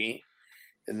Crispy.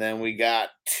 And then we got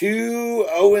 2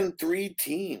 0-3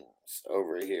 teams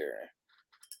over here.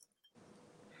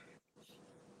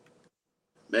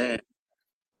 Man.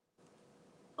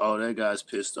 Oh, that guy's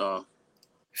pissed off.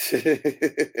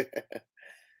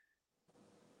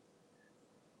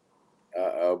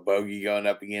 Bogey going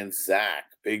up against Zach.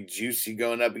 Big Juicy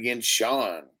going up against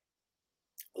Sean.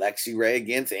 Lexi Ray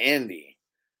against Andy.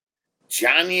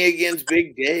 Johnny against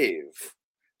Big Dave.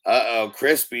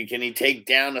 Crispy, can he take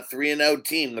down a 3-0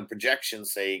 team? The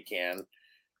projections say he can.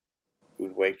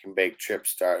 Who'd Wake and Bake Trip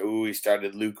start? Ooh, he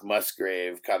started Luke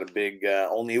Musgrave. Caught a big,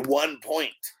 only 1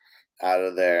 point out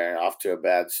of there. Off to a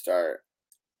bad start.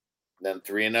 Then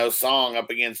 3-0 Song up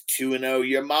against 2-0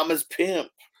 Your Mama's Pimp.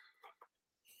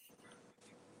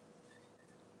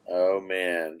 Oh,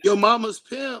 man. Your Mama's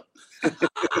Pimp.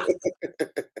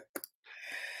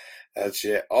 That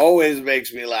shit always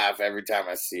makes me laugh every time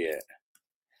I see it.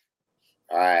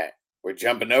 All right. We're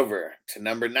jumping over to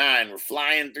number 9. We're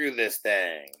flying through this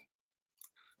thing.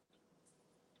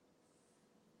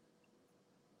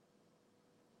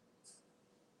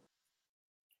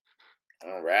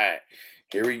 All right.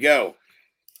 Here we go.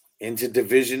 Into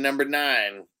division number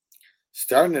 9.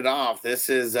 Starting it off, this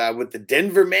is with the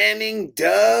Denver Manning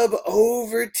dub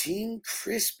over Team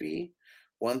Crispy,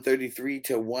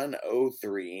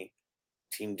 133-103.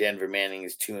 Team Denver Manning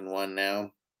is 2-1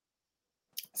 now.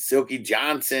 Silky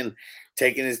Johnson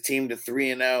taking his team to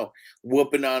 3-0,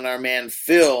 whooping on our man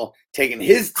Phil, taking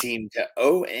his team to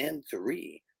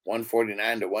 0-3,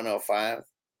 149-105.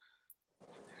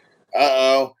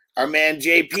 Our man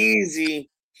JPZ,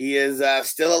 he is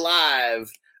still alive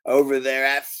over there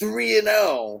at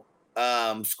 3-0.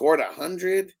 Scored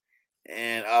 100.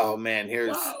 And oh man,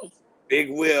 here's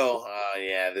Big Will. Oh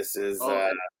yeah, this is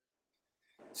Star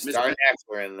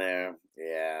Neckler in there.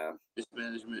 Yeah.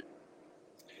 Mismanagement.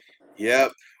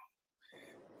 Yep.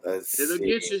 Let's It'll see.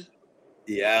 get you.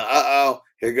 Yeah.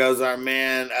 Here goes our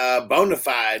man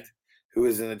Bonafide, who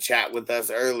was in the chat with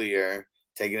us earlier,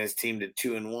 taking his team to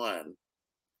 2-1,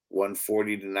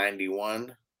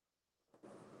 140-91.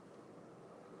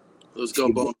 Let's go,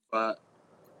 Bonafide.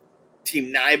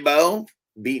 Team Nibo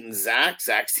beating Zach.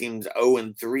 Zach's team's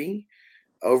 0-3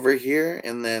 over here.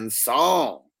 And then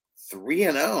Song,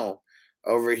 3-0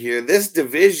 over here. This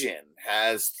division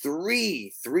has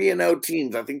 3 3-0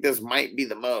 teams. I think this might be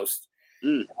the most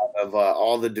of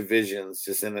all the divisions,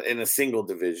 just in a single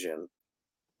division.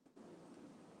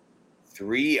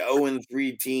 3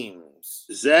 0-3 teams.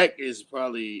 Zach is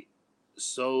probably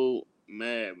so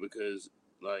mad because,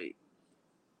 like,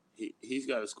 he's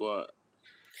got a squad,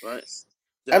 right?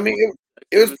 I mean,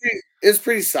 it's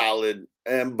pretty solid,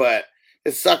 but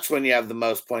it sucks when you have the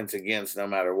most points against, no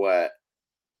matter what.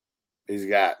 He's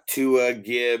got Tua,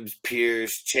 Gibbs,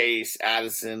 Pierce, Chase,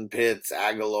 Addison, Pitts,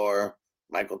 Aguilar,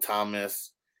 Michael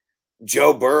Thomas,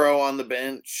 Joe Burrow on the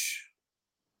bench.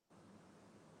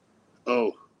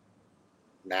 Oh,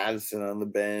 Madison on the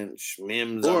bench.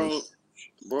 Mims on the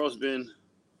bench. Burrow's been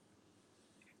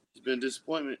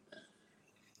disappointment.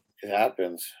 It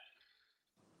happens.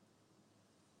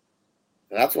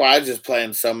 And that's why I just play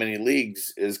in so many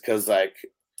leagues, is because, like,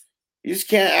 you just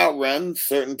can't outrun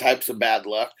certain types of bad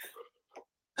luck.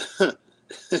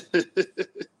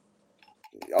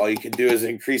 All you can do is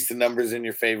increase the numbers in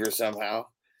your favor somehow.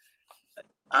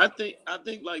 I think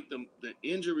like the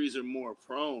injuries are more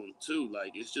prone too.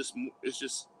 Like it's just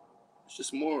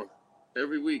more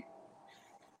every week.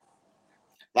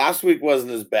 Last week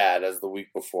wasn't as bad as the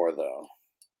week before, though.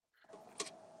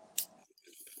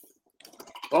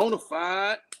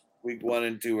 Bonafide. Week 1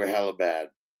 and 2 were hella bad.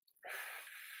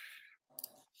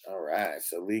 All right,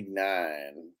 so League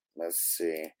 9. Let's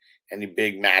see. Any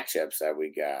big matchups that we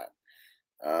got?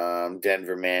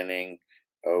 Denver Manning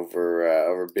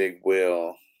over Big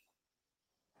Will.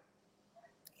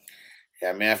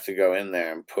 Yeah, I may have to go in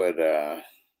there and put I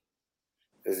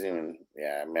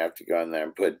may have to go in there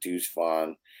and put Deuce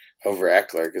Vaughn over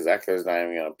Eckler, because Eckler's not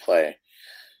even going to play.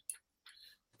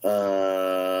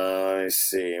 Let me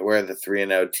see. Where are the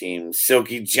 3-0 teams?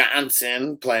 Silky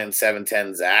Johnson playing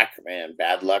 7-10 Zach. Man,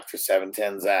 bad luck for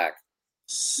 7-10 Zach.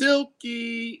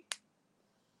 Silky.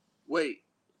 Wait.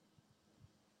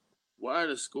 Why are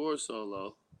the scores so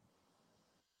low?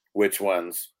 Which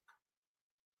ones?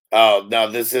 Oh, no,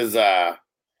 this is I'm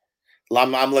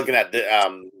looking at the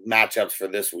matchups for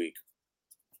this week.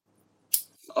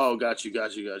 Oh, got you.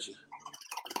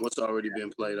 What's already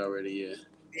been played already, yeah.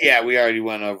 Yeah, we already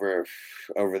went over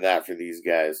that for these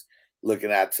guys.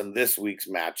 Looking at some this week's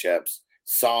matchups.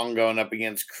 Song going up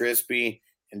against Crispy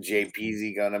and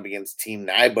JPZ going up against Team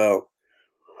Nibo.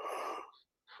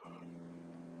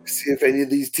 See if any of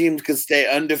these teams can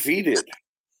stay undefeated.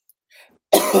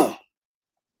 All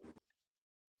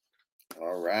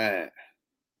right.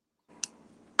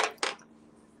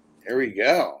 Here we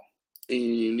go.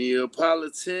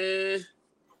 Neapolitan.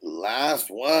 Last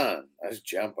one. Let's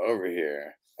jump over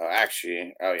here. Oh,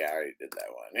 actually, I already did that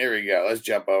one. Here we go. Let's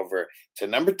jump over to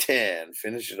number 10.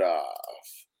 Finish it off.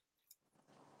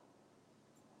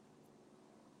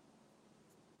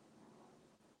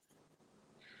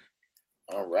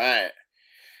 All right.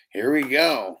 Here we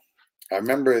go. I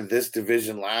remember this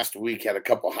division last week had a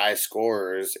couple high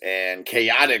scorers, and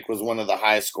Chaotic was one of the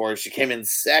high scorers. She came in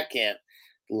second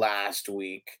last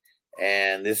week,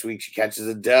 and this week she catches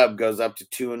a dub, goes up to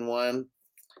 2-1.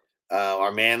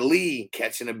 Our man Lee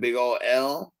catching a big old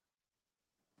L.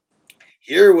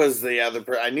 Here was the other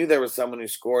I knew there was someone who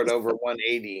scored over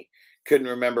 180. Couldn't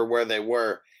remember where they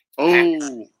were.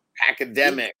 Oh,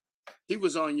 Academic. He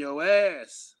was on your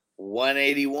ass.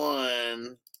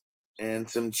 181 and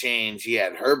some change. He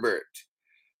had Herbert,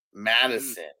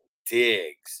 Madison,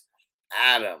 Diggs,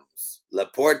 Adams,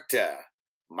 Laporta,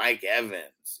 Mike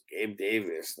Evans, Gabe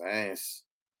Davis. Nice.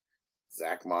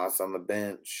 Zach Moss on the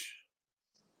bench.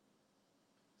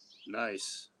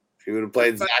 Nice. If he would have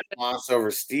played Zach Moss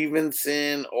over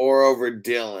Stevenson or over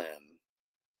Dylan.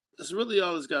 That's really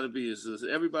all it's got to be, is this.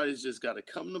 Everybody's just got to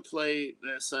come to play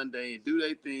that Sunday and do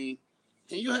their thing,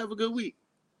 and you'll have a good week.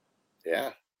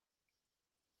 Yeah.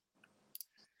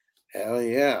 Hell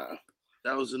yeah.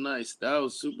 That was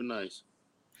super nice.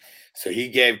 So he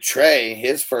gave Trey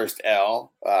his first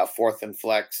L, fourth and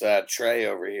flex Trey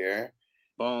over here.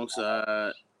 Bong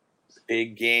side.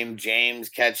 Big game James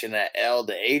catching an L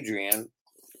to Adrian.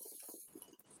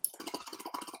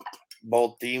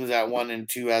 Both teams at 1 and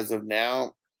 2 as of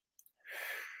now.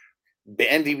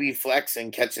 Bandy B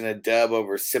flexing catching a dub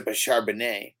over Sipa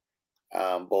Charbonnet.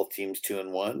 Both teams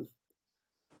 2-1.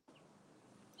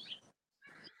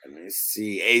 Let me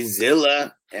see.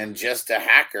 Azilla and Just a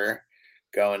Hacker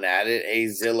going at it.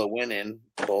 Azilla winning.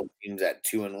 Both teams at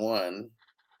 2-1.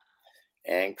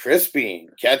 And Crispy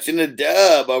catching a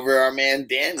dub over our man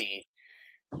Danny.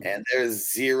 And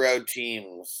there's 0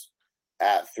 teams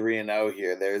at 3-0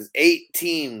 here. There's 8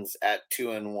 teams at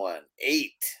 2-1.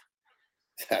 8.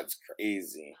 That's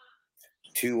crazy.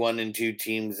 2 1-2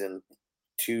 teams and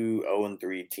 2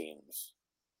 0-3 teams.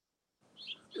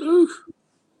 Oof.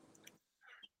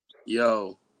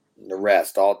 Yo. The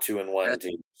rest, all 2-1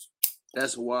 teams.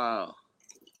 That's wild.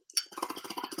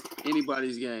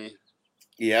 Anybody's game.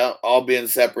 Yeah, all being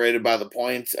separated by the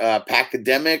points.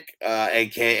 Pacademic,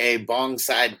 a.k.a.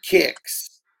 Bongside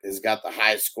Kicks, has got the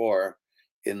high score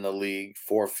in the league,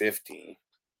 450.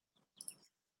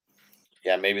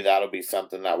 Yeah, maybe that'll be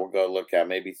something that we'll go look at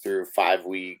maybe through 5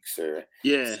 weeks or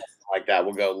something like that.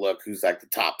 We'll go look who's like the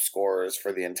top scorers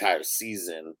for the entire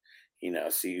season,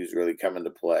 see who's really coming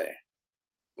to play.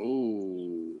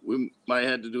 Ooh, we might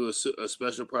have to do a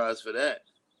special prize for that.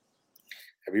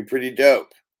 That'd be pretty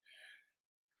dope.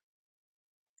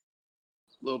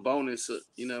 Little bonus,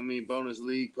 you know what I mean? Bonus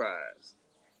league prize.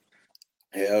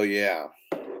 Hell yeah.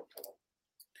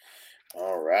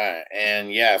 All right.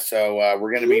 And yeah, so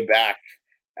we're gonna be back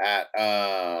at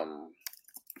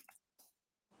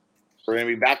we're gonna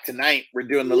be back tonight. We're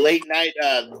doing the late night,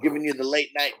 giving you the late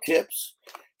night tips.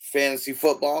 Fantasy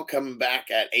football coming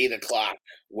back at 8:00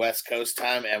 West Coast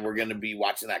time, and we're gonna be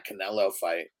watching that Canelo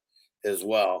fight as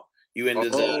well. You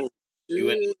into you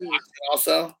into boxing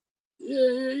also?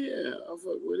 Yeah. I'll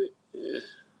fuck with it.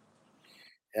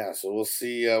 Yeah, so we'll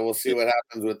see what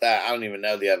happens with that. I don't even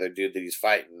know the other dude that he's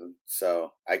fighting,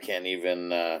 so I can't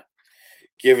even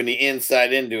give any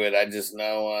insight into it. I just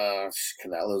know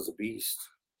Canelo's a beast.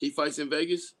 He fights in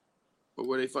Vegas? Or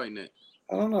where they fighting at?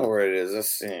 I don't know where it is.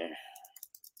 Let's see.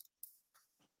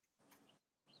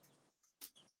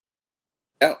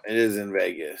 Oh, it is in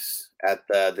Vegas at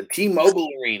the T-Mobile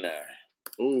Arena.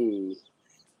 Ooh.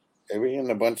 They're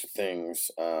getting a bunch of things.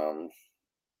 They've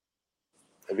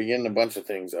been getting a bunch of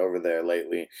things over there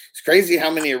lately. It's crazy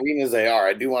how many arenas they are.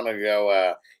 I do want to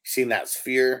go. Seen that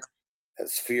sphere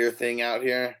thing out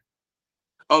here?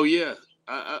 Oh yeah,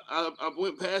 I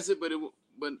went past it, but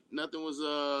nothing was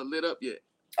lit up yet.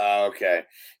 Okay,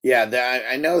 yeah.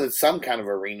 I know that some kind of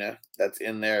arena that's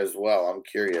in there as well. I'm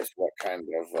curious what kind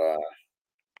of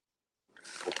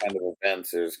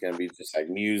events there's going to be, just like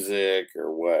music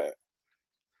or what.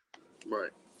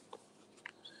 Right.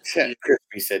 Yeah.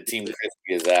 Crispy said Team Crispy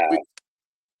is out.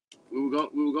 We were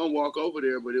gonna walk over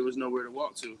there, but there was nowhere to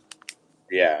walk to.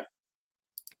 Yeah.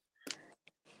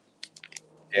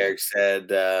 Derek said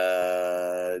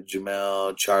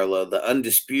Jamel Charlo, the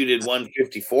undisputed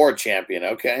 154 champion.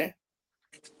 Okay.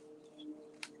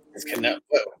 It's Canelo.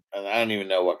 I don't even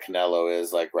know what Canelo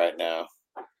is like right now.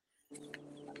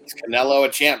 Is Canelo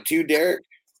a champ too, Derek?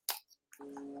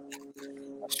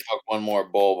 I'll smoke one more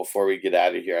bowl before we get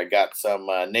out of here. I got some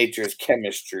Nature's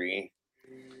Chemistry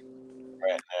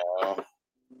right now.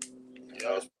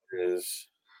 I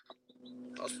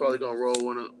was probably gonna roll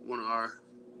one of our.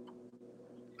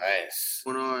 Nice.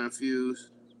 1 hour infused.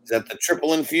 Is that the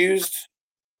triple infused?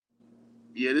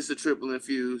 Yeah, this is a triple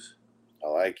infused. I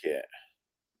like it.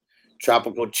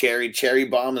 Tropical cherry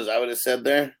bomb. Is that what it said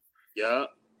there? Yeah.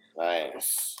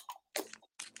 Nice.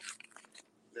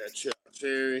 That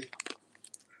cherry.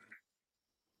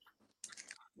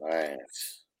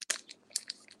 Nice.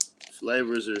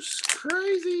 Flavors are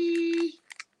crazy.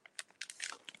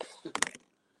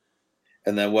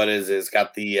 And then what is it? It's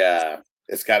got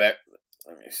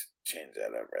let me change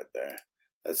that up right there.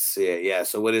 Let's see it. Yeah.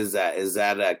 So what is that? Is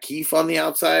that a keef on the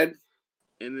outside?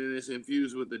 And then it's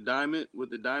infused with the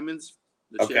diamonds.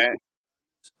 Okay. Cherry.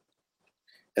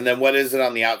 And then what is it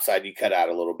on the outside? You cut out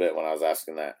a little bit when I was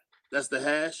asking that. That's the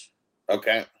hash.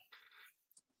 Okay.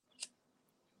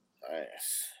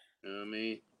 Nice. You know what I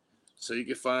mean? So you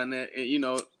can find that,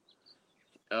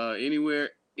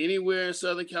 anywhere in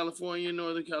Southern California,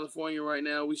 Northern California right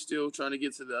now. We still trying to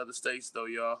get to the other states though,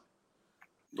 y'all.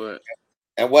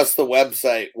 And what's the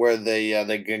website where they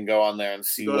can go on there and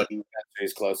see what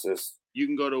is closest? You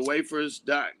can go to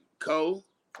WAFERZ.co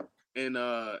and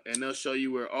they'll show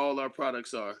you where all our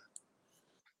products are.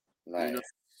 Nice.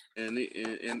 And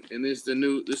it's the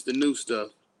new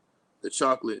stuff, the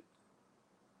chocolate.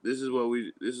 This is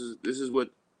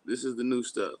the new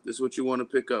stuff. This is what you want to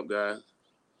pick up, guys.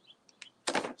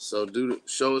 So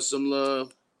show us some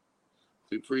love.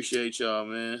 We appreciate y'all,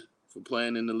 man, for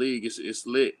playing in the league. It's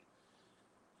lit.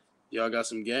 Y'all got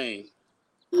some game.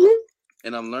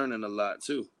 And I'm learning a lot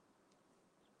too.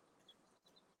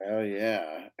 Oh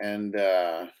yeah. And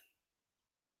let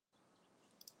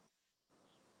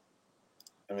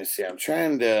me see. I'm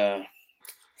trying to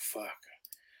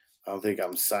I don't think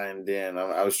I'm signed in.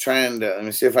 I was trying to let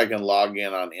me see if I can log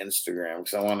in on Instagram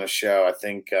because I want to show. I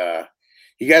think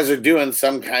you guys are doing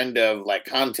some kind of like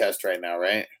contest right now,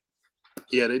 right?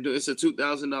 Yeah, they do. It's a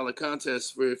 $2,000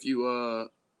 contest for if you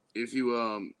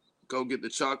go get the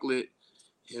chocolate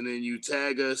and then you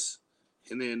tag us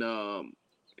and then I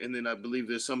believe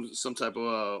there's some type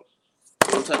of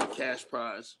cash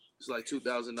prize. It's like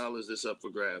 $2,000 that's up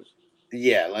for grabs.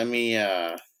 Yeah, let me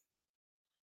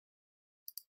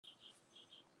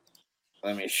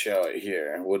show it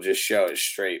here. We'll just show it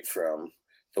straight from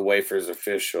the WAFERZ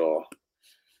official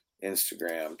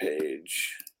Instagram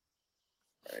page.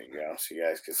 There you go. So you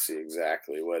guys can see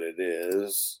exactly what it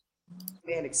is.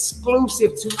 An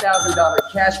exclusive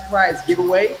 $2,000 cash prize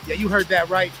giveaway. Yeah, you heard that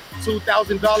right.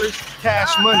 $2,000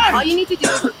 cash money. All you need to do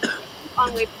is on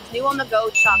WAFERZ new on the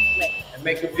go chocolate. And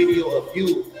make a video of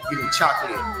you getting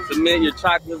chocolate. Submit your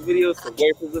chocolate videos to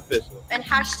WAFERZ Official. And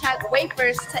hashtag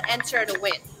WAFERZ to enter to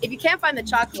win. If you can't find the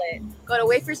chocolate, go to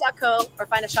wafers.co or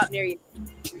find a shop near you.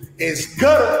 It's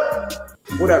good.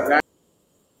 What up, guys?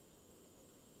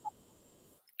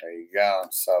 There you go.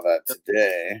 Saw that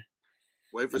today.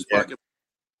 WAFERZ pocket.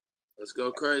 Let's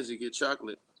go crazy. Get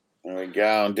chocolate. There we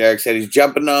go. And Derek said he's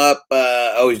jumping up.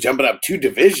 He's jumping up 2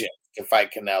 divisions to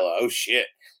fight Canelo. Oh, shit.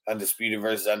 Undisputed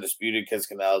versus undisputed because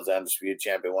Canelo's the undisputed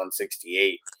champion,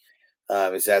 168.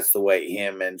 That's the way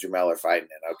him and Jamel are fighting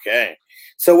it. Okay.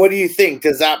 So what do you think?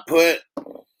 Does that put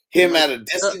him at a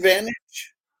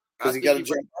disadvantage? Because he got to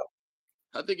jump up?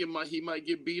 I think he might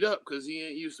get beat up because he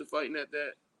ain't used to fighting at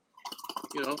that,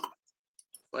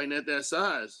 fighting at that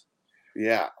size.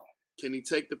 Yeah. Can he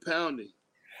take the pounding?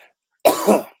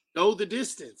 Know the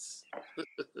distance.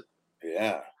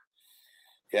 Yeah.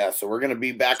 Yeah, so we're going to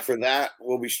be back for that.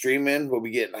 We'll be streaming. We'll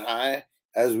be getting high,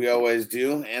 as we always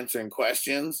do, answering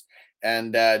questions.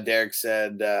 And Derek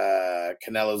said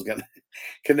Canelo's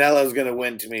gonna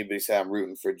win to me, but he said I'm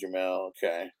rooting for Jamel.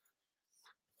 Okay.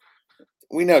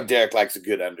 We know Derek likes a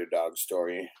good underdog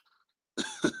story.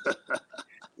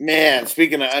 Man,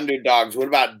 speaking of underdogs, what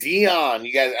about Dion?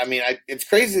 You guys, it's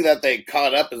crazy that they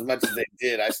caught up as much as they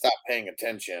did. I stopped paying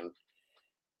attention.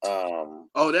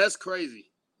 Oh, that's crazy.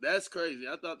 That's crazy.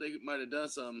 I thought they might have done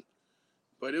something,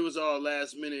 but it was all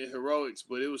last minute heroics.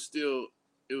 But it was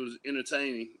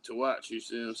entertaining to watch. You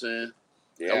see what I'm saying?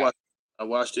 Yeah. I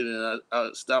watched it and I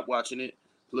stopped watching it.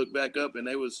 Looked back up and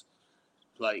they was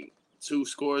like 2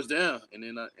 scores down, and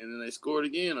then they scored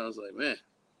again. I was like, man.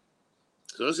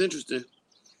 So it's interesting,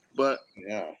 but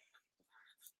yeah.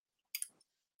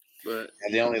 But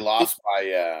and they only lost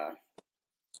by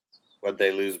what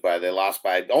they lose by? They lost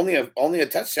by only a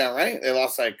touchdown, right? They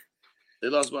lost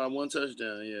by 1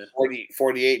 touchdown, yeah.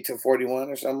 48 to 41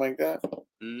 or something like that.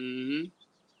 Mm-hmm.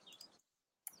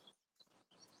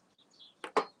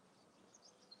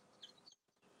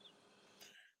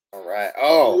 All right.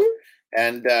 Oh,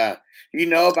 and you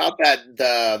know about that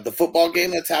the football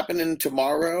game that's happening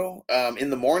tomorrow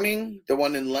in the morning, the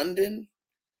one in London,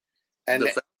 and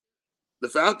the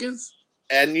Falcons.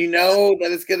 And you know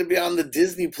that it's going to be on the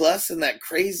Disney Plus and that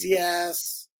crazy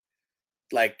ass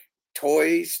like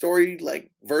Toy Story like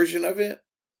version of it.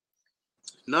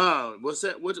 No, what's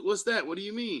that? What's that? What do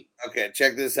you mean? Okay,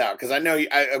 check this out because I know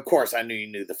of course I knew you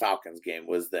knew the Falcons game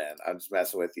was then. I'm just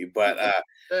messing with you, but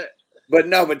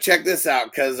check this out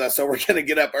because so we're gonna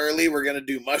get up early. We're gonna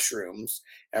do mushrooms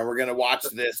and we're gonna watch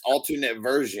this alternate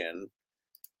version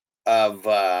of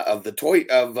the toy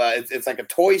of it's like a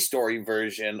Toy Story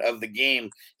version of the game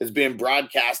is being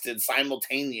broadcasted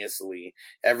simultaneously.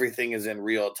 Everything is in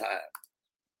real time.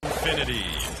 Infinity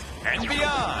and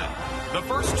beyond. The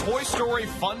first Toy Story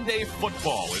Fun Day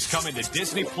Football is coming to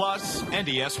Disney Plus and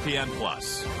ESPN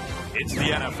Plus. It's the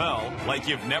NFL like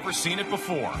you've never seen it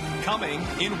before, coming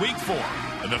in Week 4.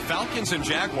 The Falcons and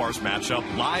Jaguars matchup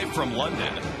live from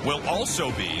London will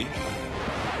also be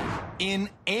in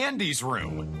Andy's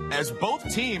room as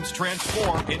both teams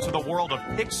transform into the world of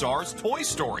Pixar's Toy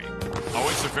Story. Oh,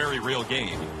 it's a very real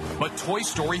game, but Toy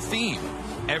Story themed.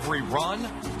 Every run,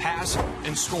 pass,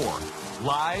 and score,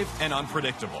 live and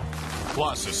unpredictable.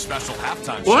 Plus a special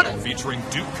halftime show featuring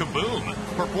Duke Kaboom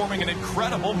performing an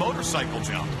incredible motorcycle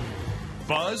jump.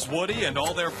 Buzz, Woody, and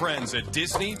all their friends at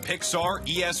Disney, Pixar,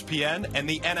 ESPN, and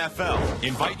the NFL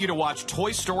invite you to watch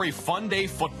Toy Story Fun Day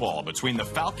Football between the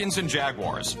Falcons and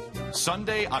Jaguars,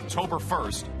 Sunday, October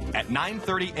 1st at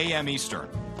 9:30 a.m. Eastern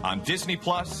on Disney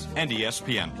Plus and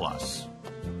ESPN Plus.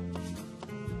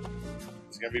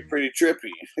 It's going to be pretty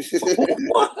trippy.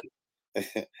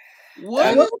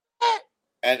 What?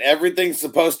 And everything's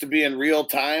supposed to be in real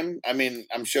time. I mean,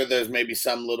 I'm sure there's maybe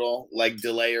some little like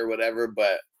delay or whatever,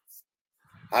 but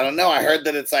I don't know. I heard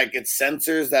that it's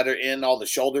sensors that are in all the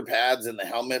shoulder pads and the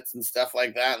helmets and stuff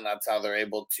like that, and that's how they're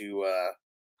able to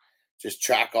just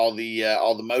track all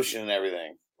the motion and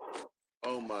everything.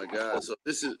 Oh my God! So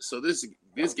this game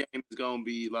is gonna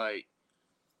be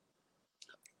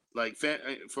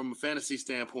from a fantasy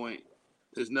standpoint.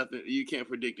 There's nothing you can't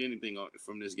predict anything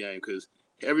from this game because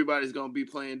everybody's gonna be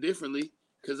playing differently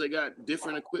because they got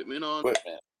different equipment on.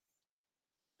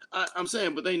 I'm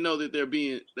saying, but they know that they're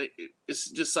being. It's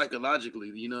just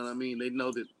psychologically, you know what I mean. They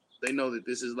know that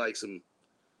this is like some.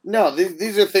 No,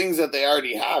 these are things that they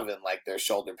already have in like their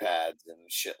shoulder pads and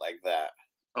shit like that.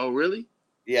 Oh, really?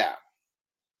 Yeah.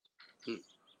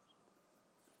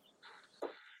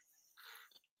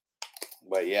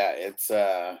 But yeah, it's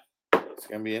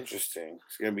gonna be interesting.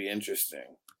 It's gonna be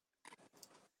interesting.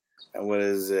 And what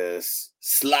is this?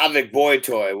 Slavic Boy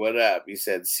Toy, what up? He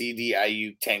said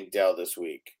CDIU Tank Dell this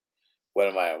week. What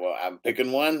am I? Well, I'm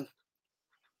picking one.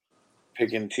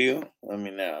 Picking two. Let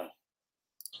me know.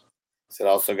 So it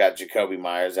also got Jacoby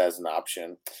Myers as an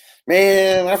option.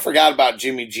 Man, I forgot about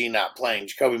Jimmy G not playing.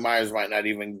 Jacoby Myers might not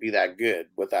even be that good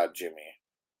without Jimmy.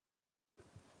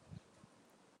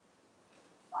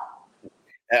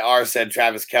 And R said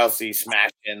Travis Kelce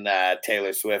smashing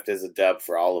Taylor Swift as a dub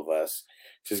for all of us.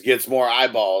 Just gets more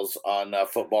eyeballs on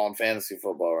football and fantasy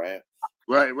football, right?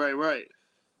 Right.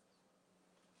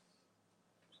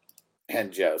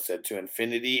 And Joe said to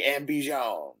infinity and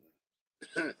beyond.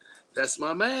 That's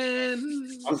my man.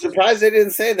 I'm surprised they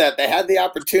didn't say that. They had the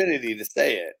opportunity to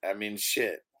say it. I mean,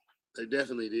 shit. They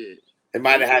definitely did. They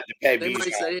might have had to pay. They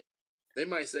might say it. They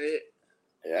might say it.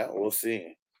 Yeah, we'll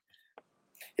see.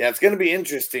 Yeah, it's going to be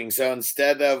interesting. So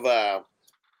instead of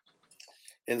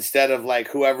like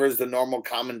whoever's the normal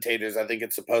commentators, I think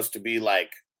it's supposed to be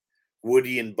like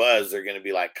Woody and Buzz are going to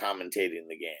be like commentating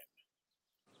the game.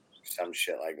 Some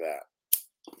shit like that.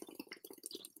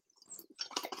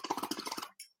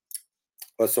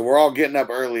 But so we're all getting up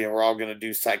early and we're all going to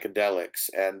do psychedelics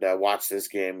and watch this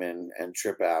game and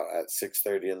trip out at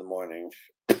 6:30 in the morning.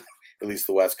 At least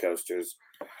the West Coasters.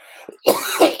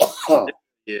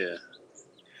 Yeah.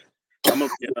 I'm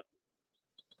gonna get up.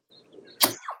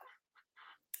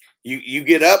 You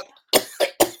get up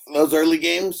those early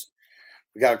games?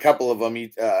 We got a couple of them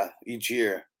each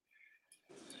year.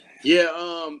 Yeah,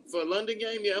 for a London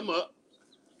game, yeah, I'm up.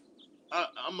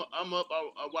 I'm up.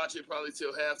 I'll watch it probably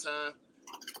till halftime,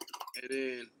 and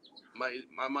then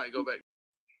I might go back.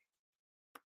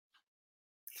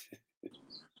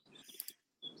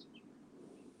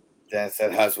 Dan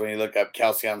said, "Hus, when you look up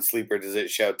Kelce on Sleeper, does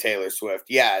it show Taylor Swift?"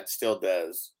 Yeah, it still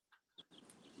does.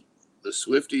 The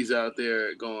Swifties out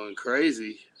there going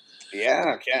crazy.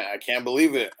 Yeah, I can't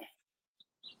believe it.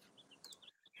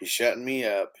 He's shutting me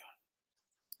up.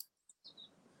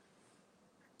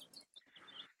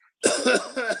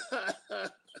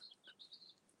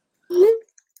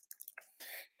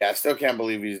 Yeah, I still can't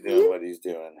believe he's doing what he's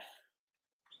doing.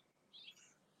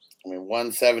 I mean,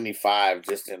 175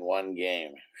 just in one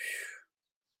game.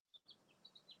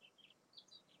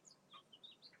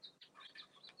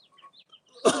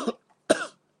 All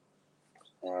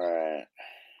right.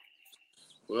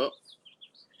 Well,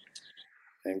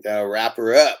 I think that'll wrap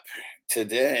her up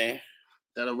today.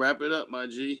 That'll wrap it up, my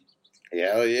G.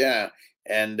 Yeah.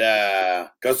 And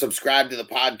go subscribe to the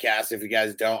podcast if you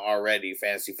guys don't already.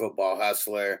 Fantasy Football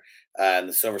Hustler and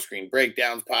the Silver Screen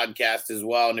Breakdowns podcast as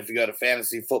well. And if you go to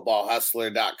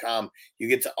fantasyfootballhustler.com, you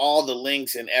get to all the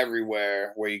links and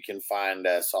everywhere where you can find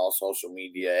us, all social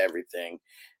media, everything.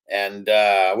 And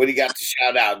what do you got to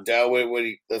shout out, Doe?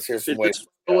 Let's hear some ways.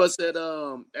 Follow us at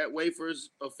WAFERZ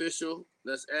Official.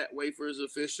 That's at WAFERZ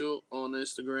Official on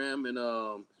Instagram. And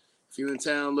if you're in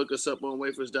town, look us up on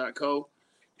wafers.co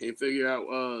and figure out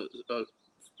a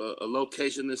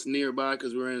location that's nearby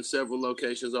because we're in several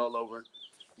locations all over.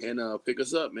 And pick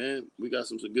us up, man. We got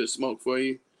some good smoke for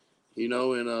you,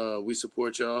 and we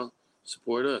support y'all.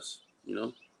 Support us,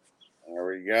 There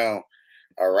we go.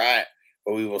 All right.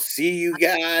 Well, we will see you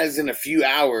guys in a few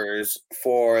hours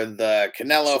for the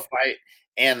Canelo fight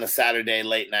and the Saturday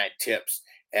late night tips.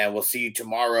 And we'll see you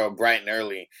tomorrow bright and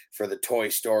early for the Toy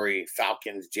Story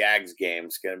Falcons-Jags game.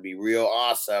 It's going to be real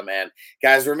awesome. And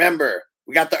guys, remember,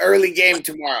 we got the early game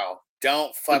tomorrow.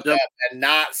 Don't fuck up and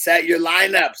not set your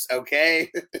lineups,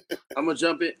 okay? I'm gonna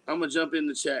jump in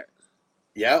the chat.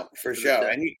 Yeah, for sure.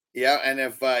 And and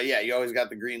if you always got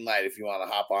the green light if you want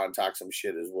to hop on and talk some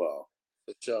shit as well.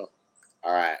 For sure.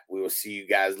 All right, we will see you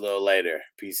guys a little later.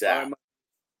 Peace out.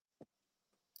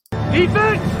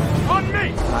 Defense on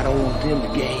me. I don't want them to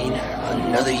gain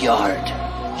another yard.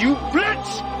 You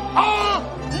blitz all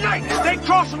night. If they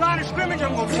cross the line of scrimmage,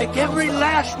 I'm gonna take every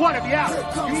last one of you out.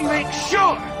 You make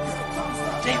sure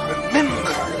they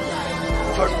remember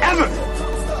forever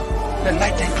the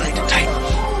night they played the Titans.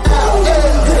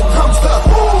 Here comes the